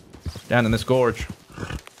 Down in this gorge.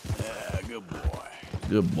 Yeah, good boy.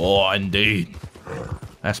 Good boy, indeed.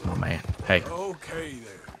 That's my man. Hey. Okay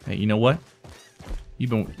there. Hey, you know what?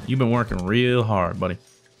 You've been working real hard, buddy.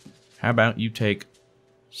 How about you take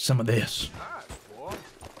some of this? Nice, boy.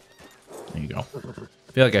 There you go.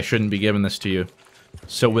 I feel like I shouldn't be giving this to you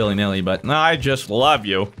so willy-nilly, but no, I just love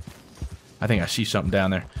you. I think I see something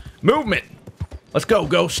down there. Movement! Let's go,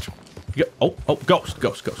 Ghost. Oh, Ghost.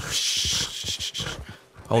 Shh.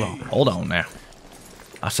 Hold on now.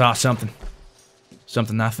 I saw something.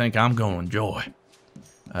 Something I think I'm going to enjoy.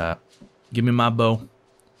 Give me my bow.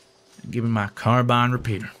 Give me my carbine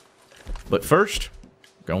repeater. But first,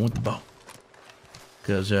 going with the bow.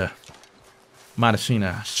 Because, might have seen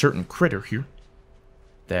a certain critter here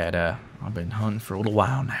that, I've been hunting for a little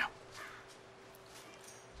while now.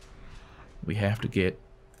 We have to get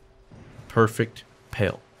perfect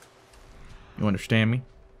pelt. You understand me?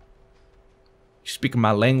 You speaking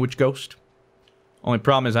my language, Ghost? Only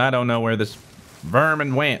problem is I don't know where this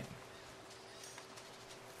vermin went.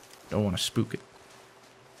 Don't want to spook it.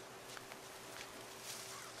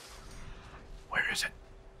 Where is it?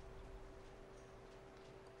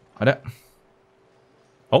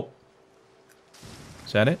 Oh.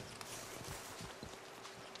 Is that it?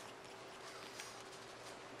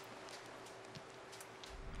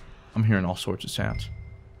 I'm hearing all sorts of sounds.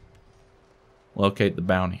 Locate the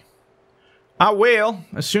bounty. I will,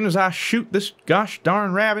 as soon as I shoot this gosh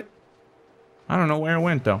darn rabbit. I don't know where it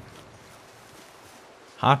went, though.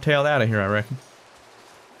 Hightailed out of here, I reckon.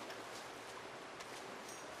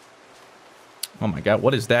 Oh my god,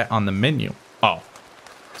 what is that on the menu? Oh,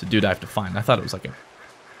 it's a dude I have to find. I thought it was like a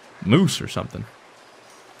moose or something.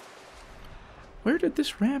 Where did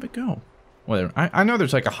this rabbit go? Well, I know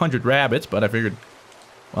there's like 100 rabbits, but I figured,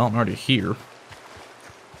 well, I'm already here.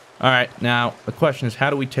 Alright, now, the question is,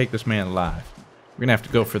 how do we take this man alive? We're gonna have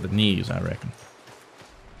to go for the knees, I reckon.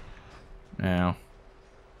 Now,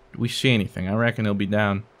 do we see anything? I reckon he'll be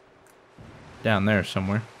down there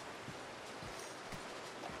somewhere.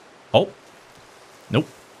 Oh! Nope.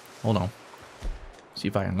 Hold on. See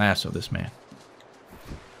if I can lasso this man.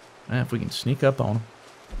 If we can sneak up on him.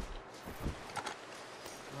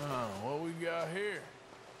 Oh, what we got here?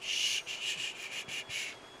 Shh, shh, shh, shh,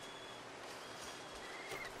 shh.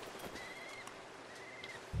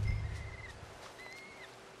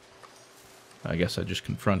 I guess I just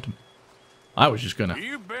confront him. I was just gonna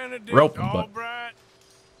rope him, but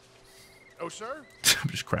oh, sir. I'm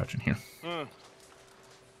just crouching here.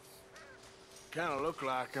 Kind of look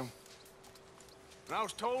like him. And I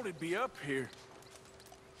was told he'd be up here.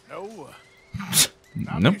 No,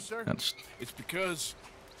 Nope. sir. That's It's because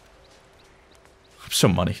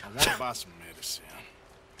some money. I want to buy some medicine,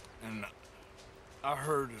 and I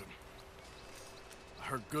heard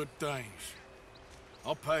good things.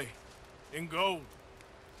 I'll pay in gold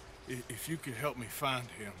if you could help me find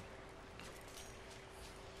him.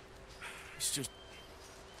 It's just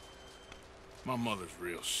my mother's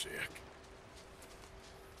real sick.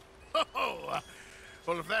 Oh,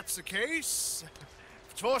 well, if that's the case,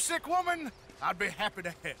 if it's for a sick woman, I'd be happy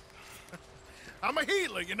to help. I'm a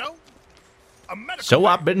healer, you know? A medical So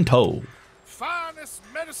man. I've been told. Finest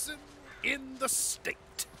medicine in the state.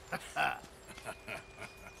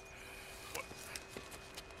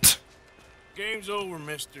 Game's over,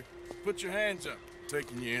 mister. Put your hands up.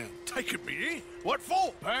 Taking you in. Taking me in? What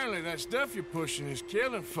for? Apparently that stuff you're pushing is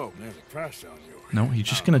killing folk. There's a price on yours. No, he's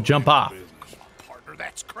just gonna jump off. Partner,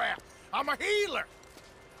 that's crap. I'm a healer.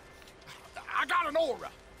 I got an aura.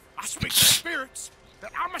 I speak to spirits.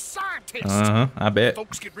 I'm a scientist. I bet.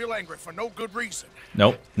 Folks get real angry for no good reason.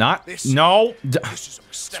 Nope, not. This This is a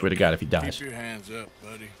mistake. Swear to God, if he dies. Keep your hands up,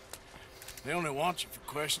 buddy. They only want you for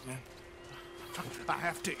questioning. I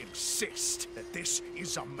have to insist that this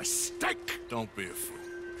is a mistake. Don't be a fool.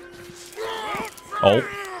 Oh,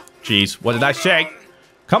 jeez, what did I say?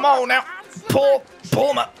 Come on now, pull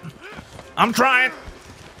him up. I'm trying.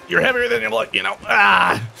 You're heavier than you look, you know.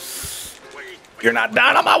 You're not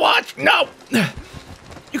down on my watch. No.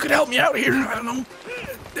 You could help me out here. I don't know.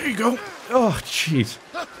 There you go. Oh, jeez.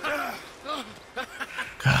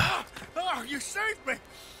 Oh, you saved me.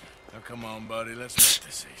 Now come on, buddy. Let's make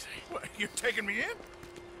this easy. What, you're taking me in?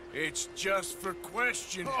 It's just for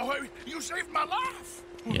questioning. Oh, you saved my life.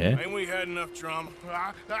 Yeah. Ain't we had enough drama?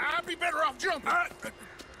 I'd be better off jumping.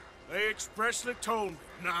 They expressly told me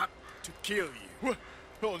not to kill you.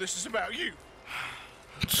 Oh, this is about you.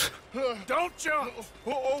 Don't jump.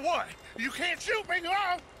 Or what? You can't shoot me, no.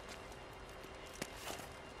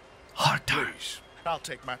 Hard times. I'll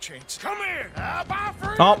take my chances. Come here. Bye,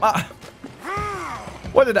 friend. Oh,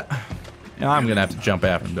 what did I? Yeah, I'm gonna have to jump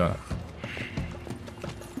after him, don't I?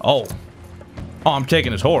 Oh, I'm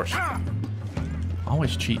taking his horse.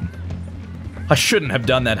 Always cheating. I shouldn't have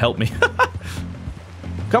done that. Help me.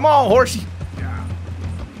 Come on, horsey.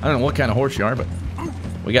 I don't know what kind of horse you are, but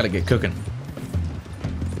we gotta get cooking.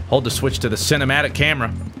 Hold the switch to the cinematic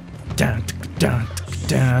camera. Dun, dun,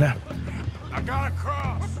 dun, dun. I got a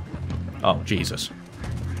cross. Oh, Jesus.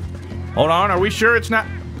 Hold on, are we sure it's not?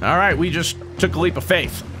 All right, we just took a leap of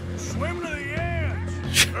faith. Swim to the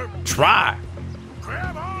edge. Try.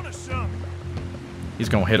 Grab onto something. He's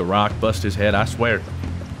gonna hit a rock, bust his head, I swear.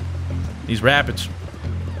 These rapids.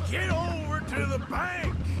 Get over to the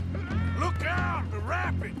bank. Look out, the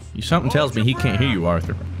rapids. Something tells me he can't hear you,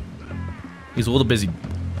 Arthur. He's a little busy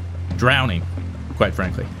drowning, quite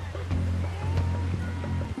frankly.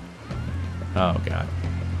 Oh, God.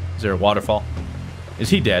 Is there a waterfall? Is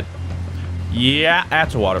he dead? Yeah,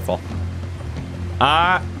 that's a waterfall.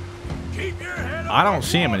 I don't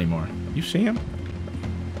see him anymore. You see him?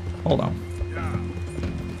 Hold on.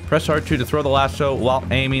 Press R2 to throw the lasso while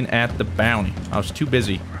aiming at the bounty. I was too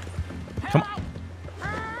busy. Come on.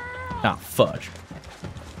 Ah, fudge.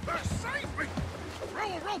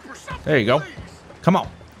 There you go. Come on.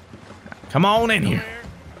 Come on in here.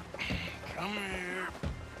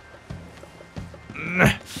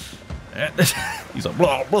 He's like,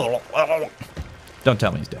 blah, blah, blah, blah. Don't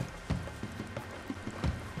tell me he's dead.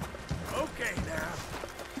 Okay, now.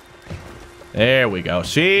 There we go.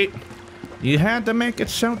 See? You had to make it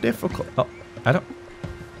so difficult. Oh, I don't.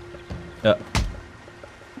 All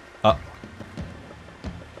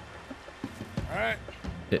right.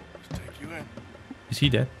 Let's take you in. Is he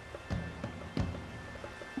dead?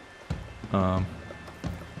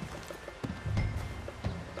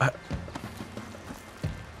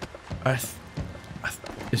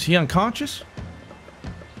 Is he unconscious?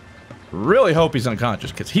 Really hope he's unconscious,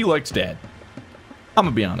 because he looks dead. I'm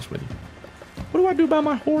gonna be honest with you. What do I do about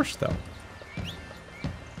my horse, though?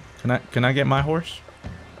 Can I get my horse?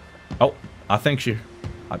 Oh, I think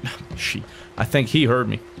I think he heard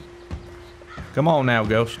me. Come on now,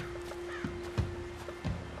 Ghost.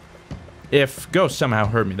 If Ghost somehow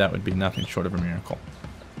heard me, that would be nothing short of a miracle.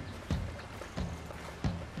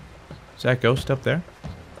 Is that Ghost up there?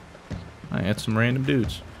 I had some random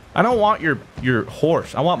dudes. I don't want your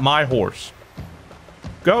horse. I want my horse.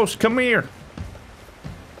 Ghost, come here.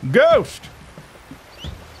 Ghost!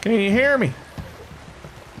 Can you hear me?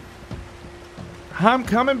 I'm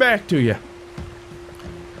coming back to you.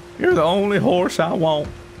 You're the only horse I want.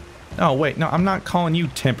 Oh, wait. No, I'm not calling you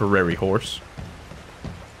temporary horse.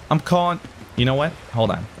 I'm calling... You know what?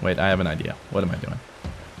 Hold on. Wait, I have an idea. What am I doing?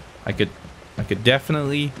 I could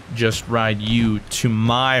definitely just ride you to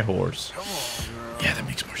my horse. Yeah, that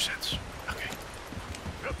makes more sense. Okay.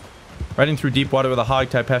 Riding through deep water with a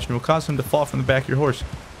hog-tie passenger will cause him to fall from the back of your horse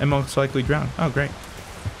and most likely drown. Oh, great.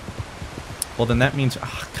 Well, then that means...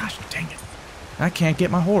 Oh, gosh, dang it. I can't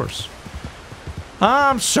get my horse.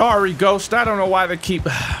 I'm sorry, Ghost. I don't know why they keep...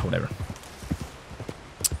 Whatever.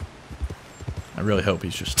 I really hope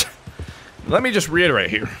he's just... Let me just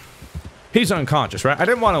reiterate here. He's unconscious, right? I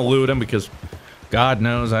didn't want to loot him because God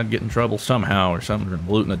knows I'd get in trouble somehow or something from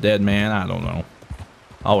looting a dead man. I don't know.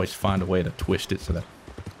 I always find a way to twist it so that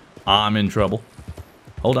I'm in trouble.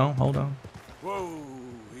 Hold on, hold on. Whoa.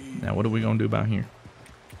 Now, what are we going to do about here?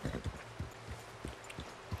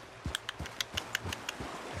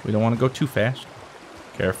 We don't want to go too fast.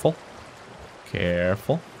 Careful.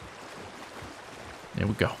 Careful. There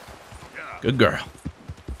we go. Good girl.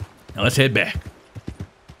 Now let's head back.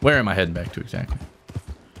 Where am I heading back to exactly?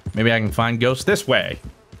 Maybe I can find Ghost this way.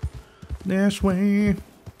 This way.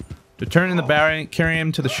 To turn in the barrel, carry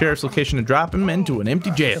him to the sheriff's location and drop him into an empty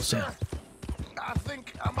jail cell. I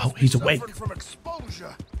think I must Oh, he's awake. from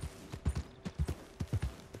exposure.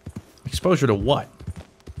 Exposure to what?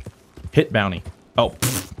 Hit bounty. Oh,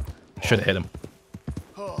 should have hit him.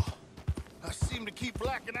 Oh, I seem to keep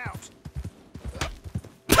blacking out.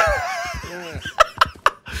 Yeah,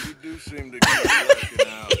 you do seem to keep blacking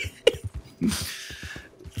out.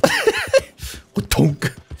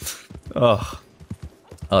 Tonk. Oh,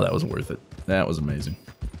 that was worth it. That was amazing.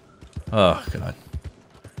 Oh, God.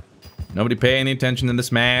 Nobody pay any attention to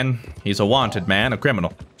this man. He's a wanted man, a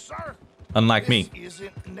criminal. Sir, unlike me. This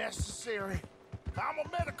isn't necessary. I'm a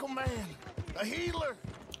medical man, a healer.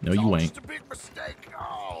 No, you ain't. Just a big mistake.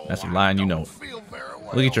 Oh, That's a line, you know it. feel very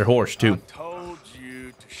well. Look at your horse, too. I told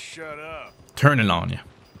you to shut up. Turning on you.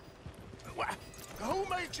 Who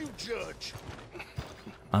made you judge?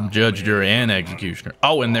 I'm judge, jury, and executioner.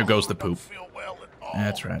 Oh, and there goes the poop.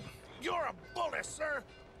 That's right. You're a bully, sir.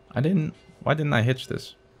 Why didn't I hitch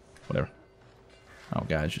this? Whatever. Oh,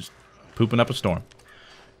 guys, just pooping up a storm.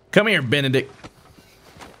 Come here, Benedict.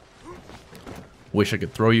 Wish I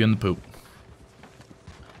could throw you in the poop.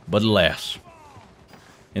 But alas.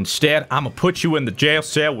 Instead, I'm gonna put you in the jail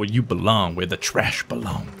cell where you belong, where the trash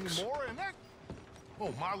belongs. More in that?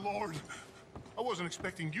 Oh, my lord. I wasn't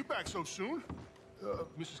expecting you back so soon.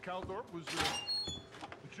 Mrs. Caldorp was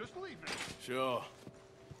just leaving. Sure.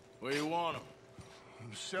 Where you want him?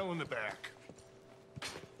 The cell in the back.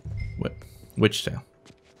 What? Which cell?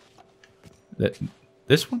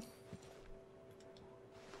 This one?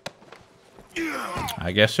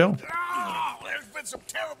 I guess so. Oh, there's been some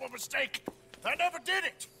terrible mistake. I never did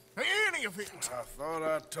it. Any of it. I thought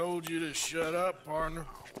I told you to shut up, partner.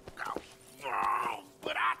 Oh,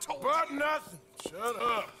 but I told But you. nothing. Shut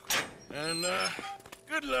up. And,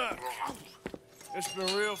 good luck. It's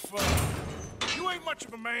been real fun. You ain't much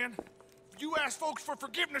of a man. You ask folks for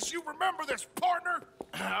forgiveness, you remember this, partner?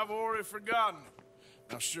 I've already forgotten.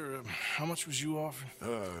 Now, sure, how much was you offering?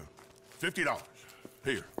 $50.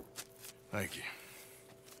 Here. Thank you.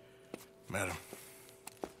 Madam.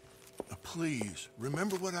 Please,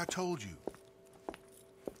 remember what I told you.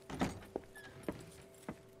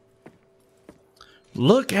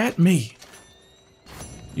 Look at me.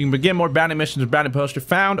 You can begin more bounty missions with bounty poster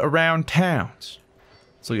found around towns.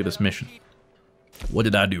 Let's look at this mission. What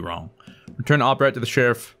did I do wrong? Return the operator to the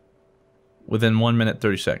sheriff within 1 minute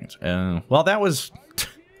 30 seconds. Well, that was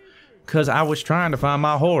because I was trying to find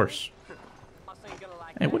my horse.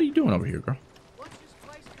 Hey, what are you doing over here, girl?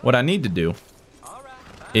 What I need to do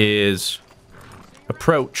is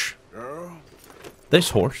approach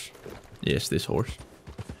this horse. Yes, this horse.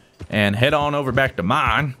 And head on over back to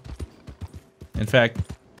mine. In fact,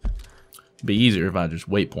 it'd be easier if I just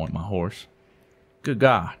waypoint my horse. Good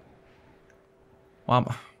God.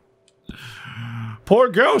 Well, poor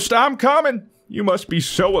ghost, I'm coming. You must be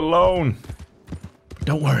so alone. But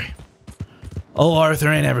don't worry. Old Arthur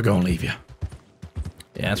ain't ever gonna leave you.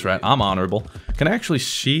 Yeah, that's right. I'm honorable. Can I actually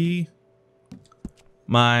see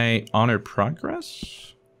my honor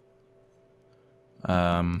progress?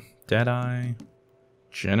 Deadeye.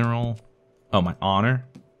 General. Oh, my honor.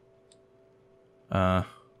 Well,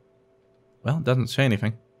 it doesn't say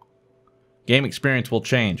anything. Game experience will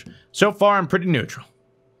change. So far, I'm pretty neutral.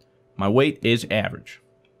 My weight is average.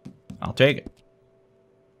 I'll take it.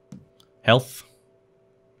 Health.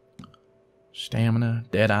 Stamina.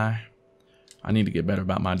 Deadeye. I need to get better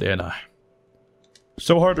about my Deadeye.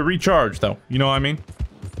 So hard to recharge, though. You know what I mean?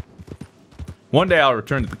 One day I'll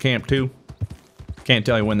return to the camp, too. Can't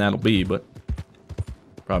tell you when that'll be, but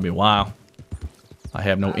probably a while. I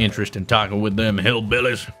have no interest in talking with them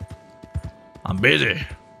hillbillies. I'm busy.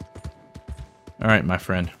 All right, my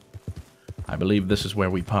friend. I believe this is where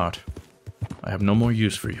we part. I have no more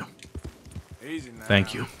use for you. Easy now.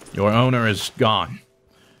 Thank you. Your owner is gone.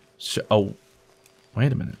 So, oh,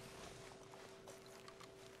 wait a minute.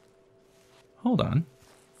 Hold on.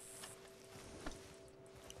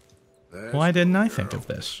 Why didn't I think of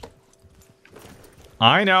this?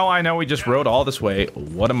 I know we just rode all this way.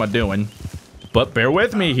 What am I doing? But bear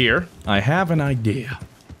with me here. I have an idea.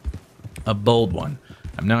 A bold one.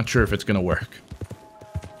 I'm not sure if it's gonna work.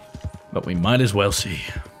 But we might as well see.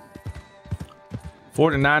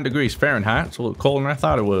 49 degrees Fahrenheit. It's a little colder than I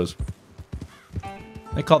thought it was.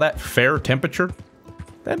 They call that fair temperature?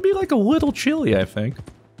 That'd be like a little chilly, I think.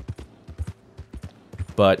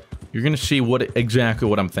 But you're gonna see exactly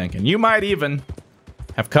what I'm thinking. You might even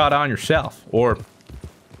have caught on yourself, or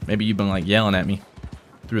maybe you've been like yelling at me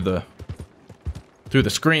through the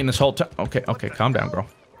screen this whole time. Okay, calm down, girl.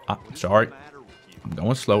 Sorry. I'm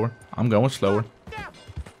going slower.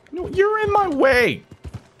 No, you're in my way.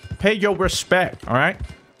 Pay your respect, all right?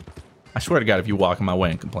 I swear to God, if you walk in my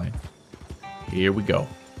way and complain. Here we go.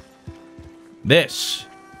 This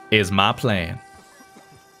is my plan.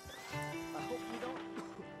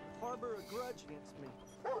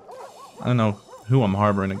 I don't know who I'm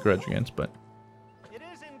harboring a grudge against, but... It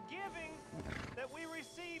is in giving that we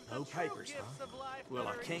receive the No true papers, gifts huh? of life. Well,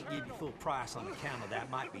 I can't give you full price on account of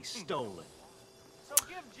that might be stolen. So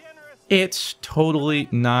give generous It's totally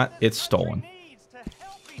not. It's stolen. needs to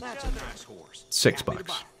help each That's a other. nice horse.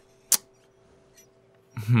 $6.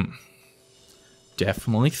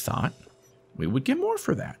 Definitely thought we would get more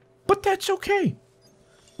for that. But that's okay.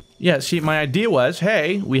 Yeah, see, my idea was,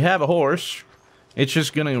 hey, we have a horse. It's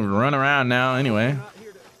just gonna run around now anyway.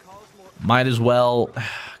 Might as well...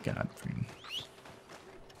 God.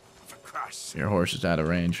 Your horse is out of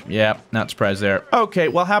range. Yeah, not surprised there. Okay,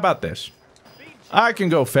 well, how about this? I can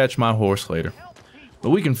go fetch my horse later. But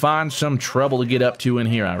we can find some trouble to get up to in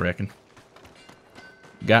here, I reckon.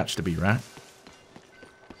 Gots to be, right?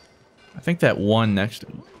 I think that one next to...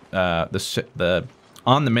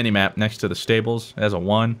 on the minimap next to the stables has a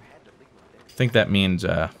 1. I think that means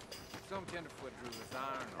that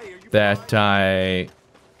I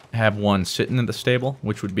have one sitting in the stable,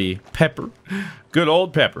 which would be Pepper. Good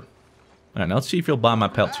old Pepper. Alright, now let's see if you'll buy my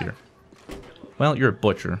pelts here. Well, you're a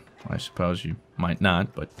butcher. I suppose you might not,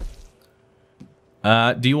 but...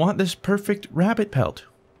 do you want this perfect rabbit pelt?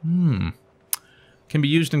 Can be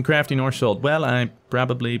used in crafting or sold. Well, I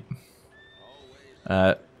probably...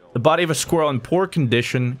 the body of a squirrel in poor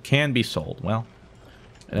condition can be sold. Well,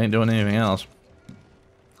 It ain't doing anything else.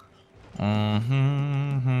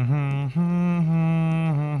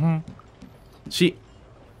 See,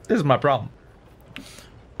 this is my problem.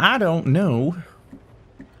 I don't know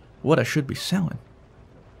what I should be selling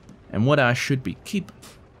and what I should be keeping.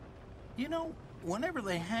 You know, whenever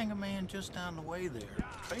they hang a man just down the way there,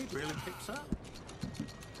 trade really picks up.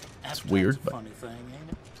 That's weird, a but funny thing,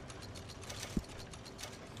 ain't it?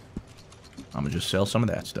 I'm gonna just sell some of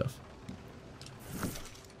that stuff.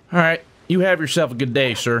 All right, you have yourself a good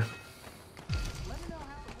day, sir.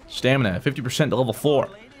 Stamina, 50% to level 4.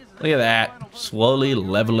 Look at that, slowly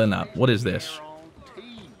leveling up. What is this?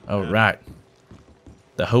 Oh, right.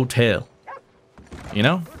 The hotel. You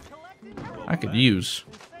know, I could use.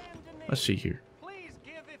 Let's see here.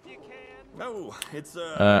 Oh, it's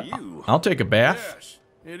you. I'll take a bath. Yes,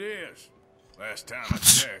 it is. Last time I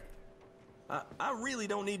checked. I really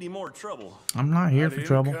don't need any more trouble. I'm not here for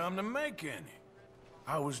trouble. I didn't come to make any.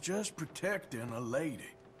 I was just protecting a lady.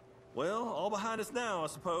 Well, all behind us now, I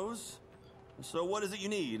suppose. So what is it you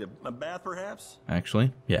need? A bath, perhaps?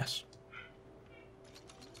 Actually, yes.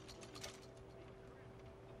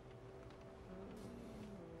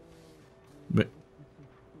 But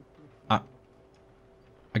I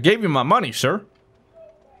gave you my money, sir.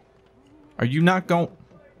 Are you not going?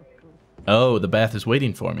 Oh, the bath is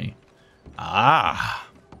waiting for me. Ah.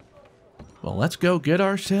 Well, let's go get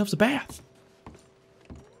ourselves a bath.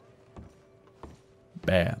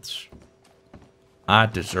 Baths. I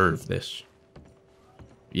deserve this.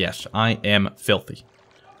 Yes, I am filthy.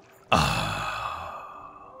 That's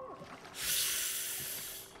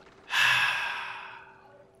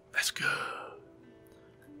good.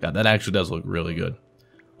 God, that actually does look really good.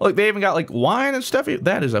 Look, they even got like wine and stuff.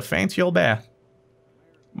 That is a fancy old bath.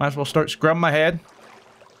 Might as well start scrubbing my head.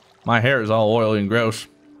 My hair is all oily and gross.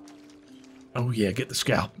 Oh yeah, get the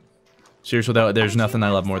scalp. Seriously though, there's nothing I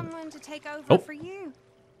love more than... Oh,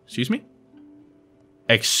 excuse me?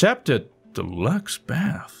 Accept a deluxe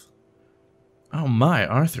bath. Oh my,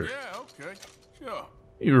 Arthur. Yeah, okay, sure.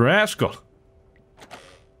 You rascal.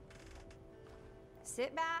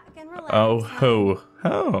 Sit back and relax. Oh, ho,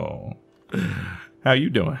 ho. How you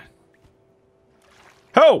doing?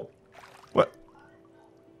 Ho! What?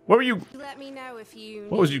 What were you... Let me know if you...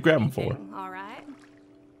 What was you grabbing for? All right.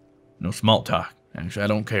 No small talk. Actually, I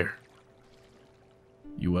don't care.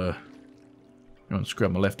 You want to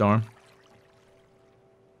scrub my left arm?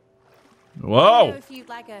 Whoa! If you'd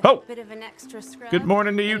like a Oh! bit of an extra scrub Good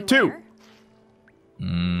morning to you, anywhere. too.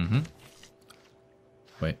 Mm-hmm.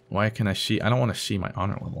 Wait, why can I see? I don't want to see my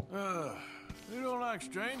honor level. We don't like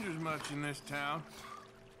strangers much in this town.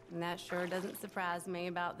 And that sure doesn't surprise me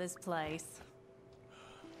about this place.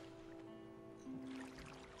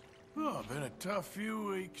 Oh, been a tough few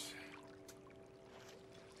weeks.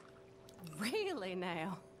 Really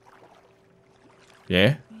now?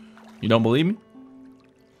 Yeah? You don't believe me?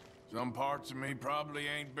 Some parts of me probably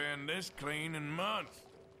ain't been this clean in months.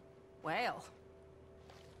 Well.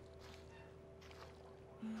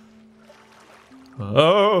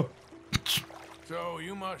 Oh! So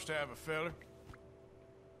you must have a feller.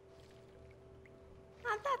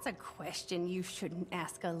 Now, that's a question you shouldn't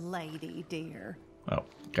ask a lady, dear. Oh,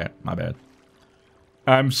 okay, my bad.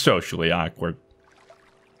 I'm socially awkward.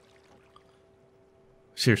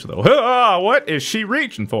 Seriously though, ah, what is she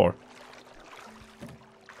reaching for?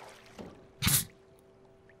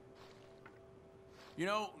 You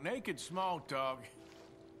know, naked small talk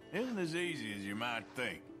isn't as easy as you might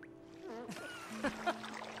think.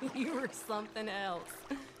 You were something else.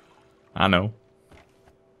 I know.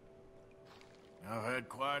 I've had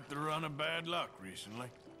quite the run of bad luck recently.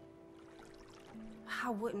 I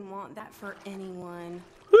wouldn't want that for anyone.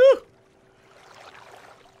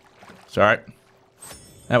 It's alright.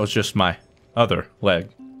 That was just my other leg.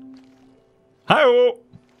 Hi-oh!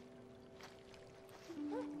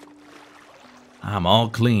 I'm all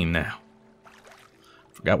clean now.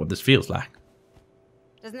 Forgot what this feels like.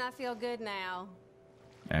 Doesn't that feel good now?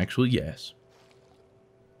 Actually, yes.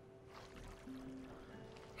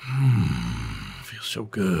 Feels so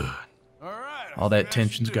good. All that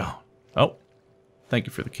tension's gone. Oh, thank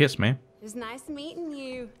you for the kiss, man. It was nice meeting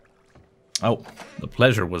you. Oh, the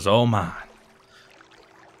pleasure was all mine.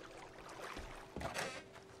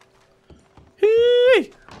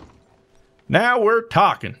 Hey! Now we're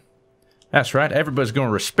talking. That's right, everybody's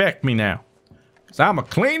gonna respect me now. Because I'm a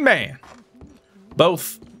clean man.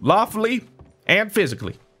 Both lawfully and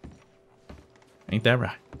physically. Ain't that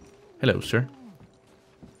right? Hello, sir.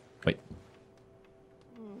 Wait.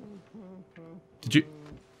 Did you...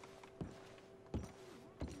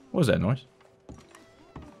 What was that noise?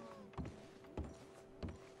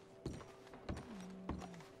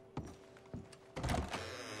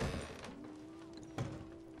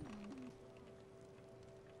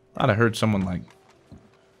 Thought I heard someone like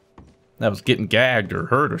that was getting gagged or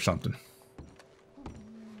hurt or something.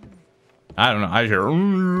 I don't know. I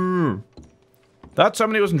hear. Thought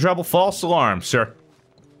somebody was in trouble. False alarm, sir.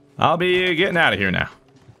 I'll be getting out of here now.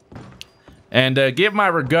 And give my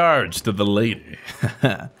regards to the lady.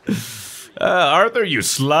 Arthur, you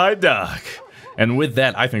sly dog. And with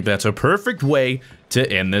that, I think that's a perfect way to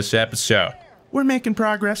end this episode. We're making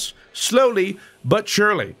progress, slowly but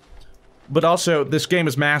surely. But also, this game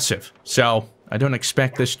is massive, so I don't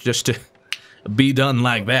expect this just to be done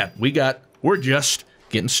like that. We're just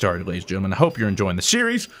getting started, ladies and gentlemen. I hope you're enjoying the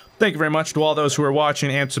series. Thank you very much to all those who are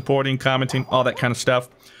watching and supporting, commenting, all that kind of stuff.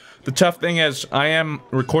 The tough thing is, I am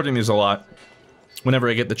recording these a lot whenever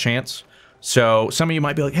I get the chance. So some of you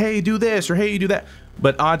might be like, hey, do this, or hey, you do that.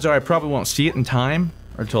 But odds are I probably won't see it in time,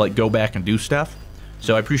 or to like go back and do stuff.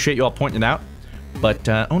 So I appreciate you all pointing it out. But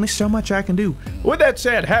only so much I can do. With that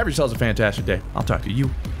said, have yourselves a fantastic day. I'll talk to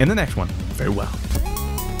you in the next one. Farewell.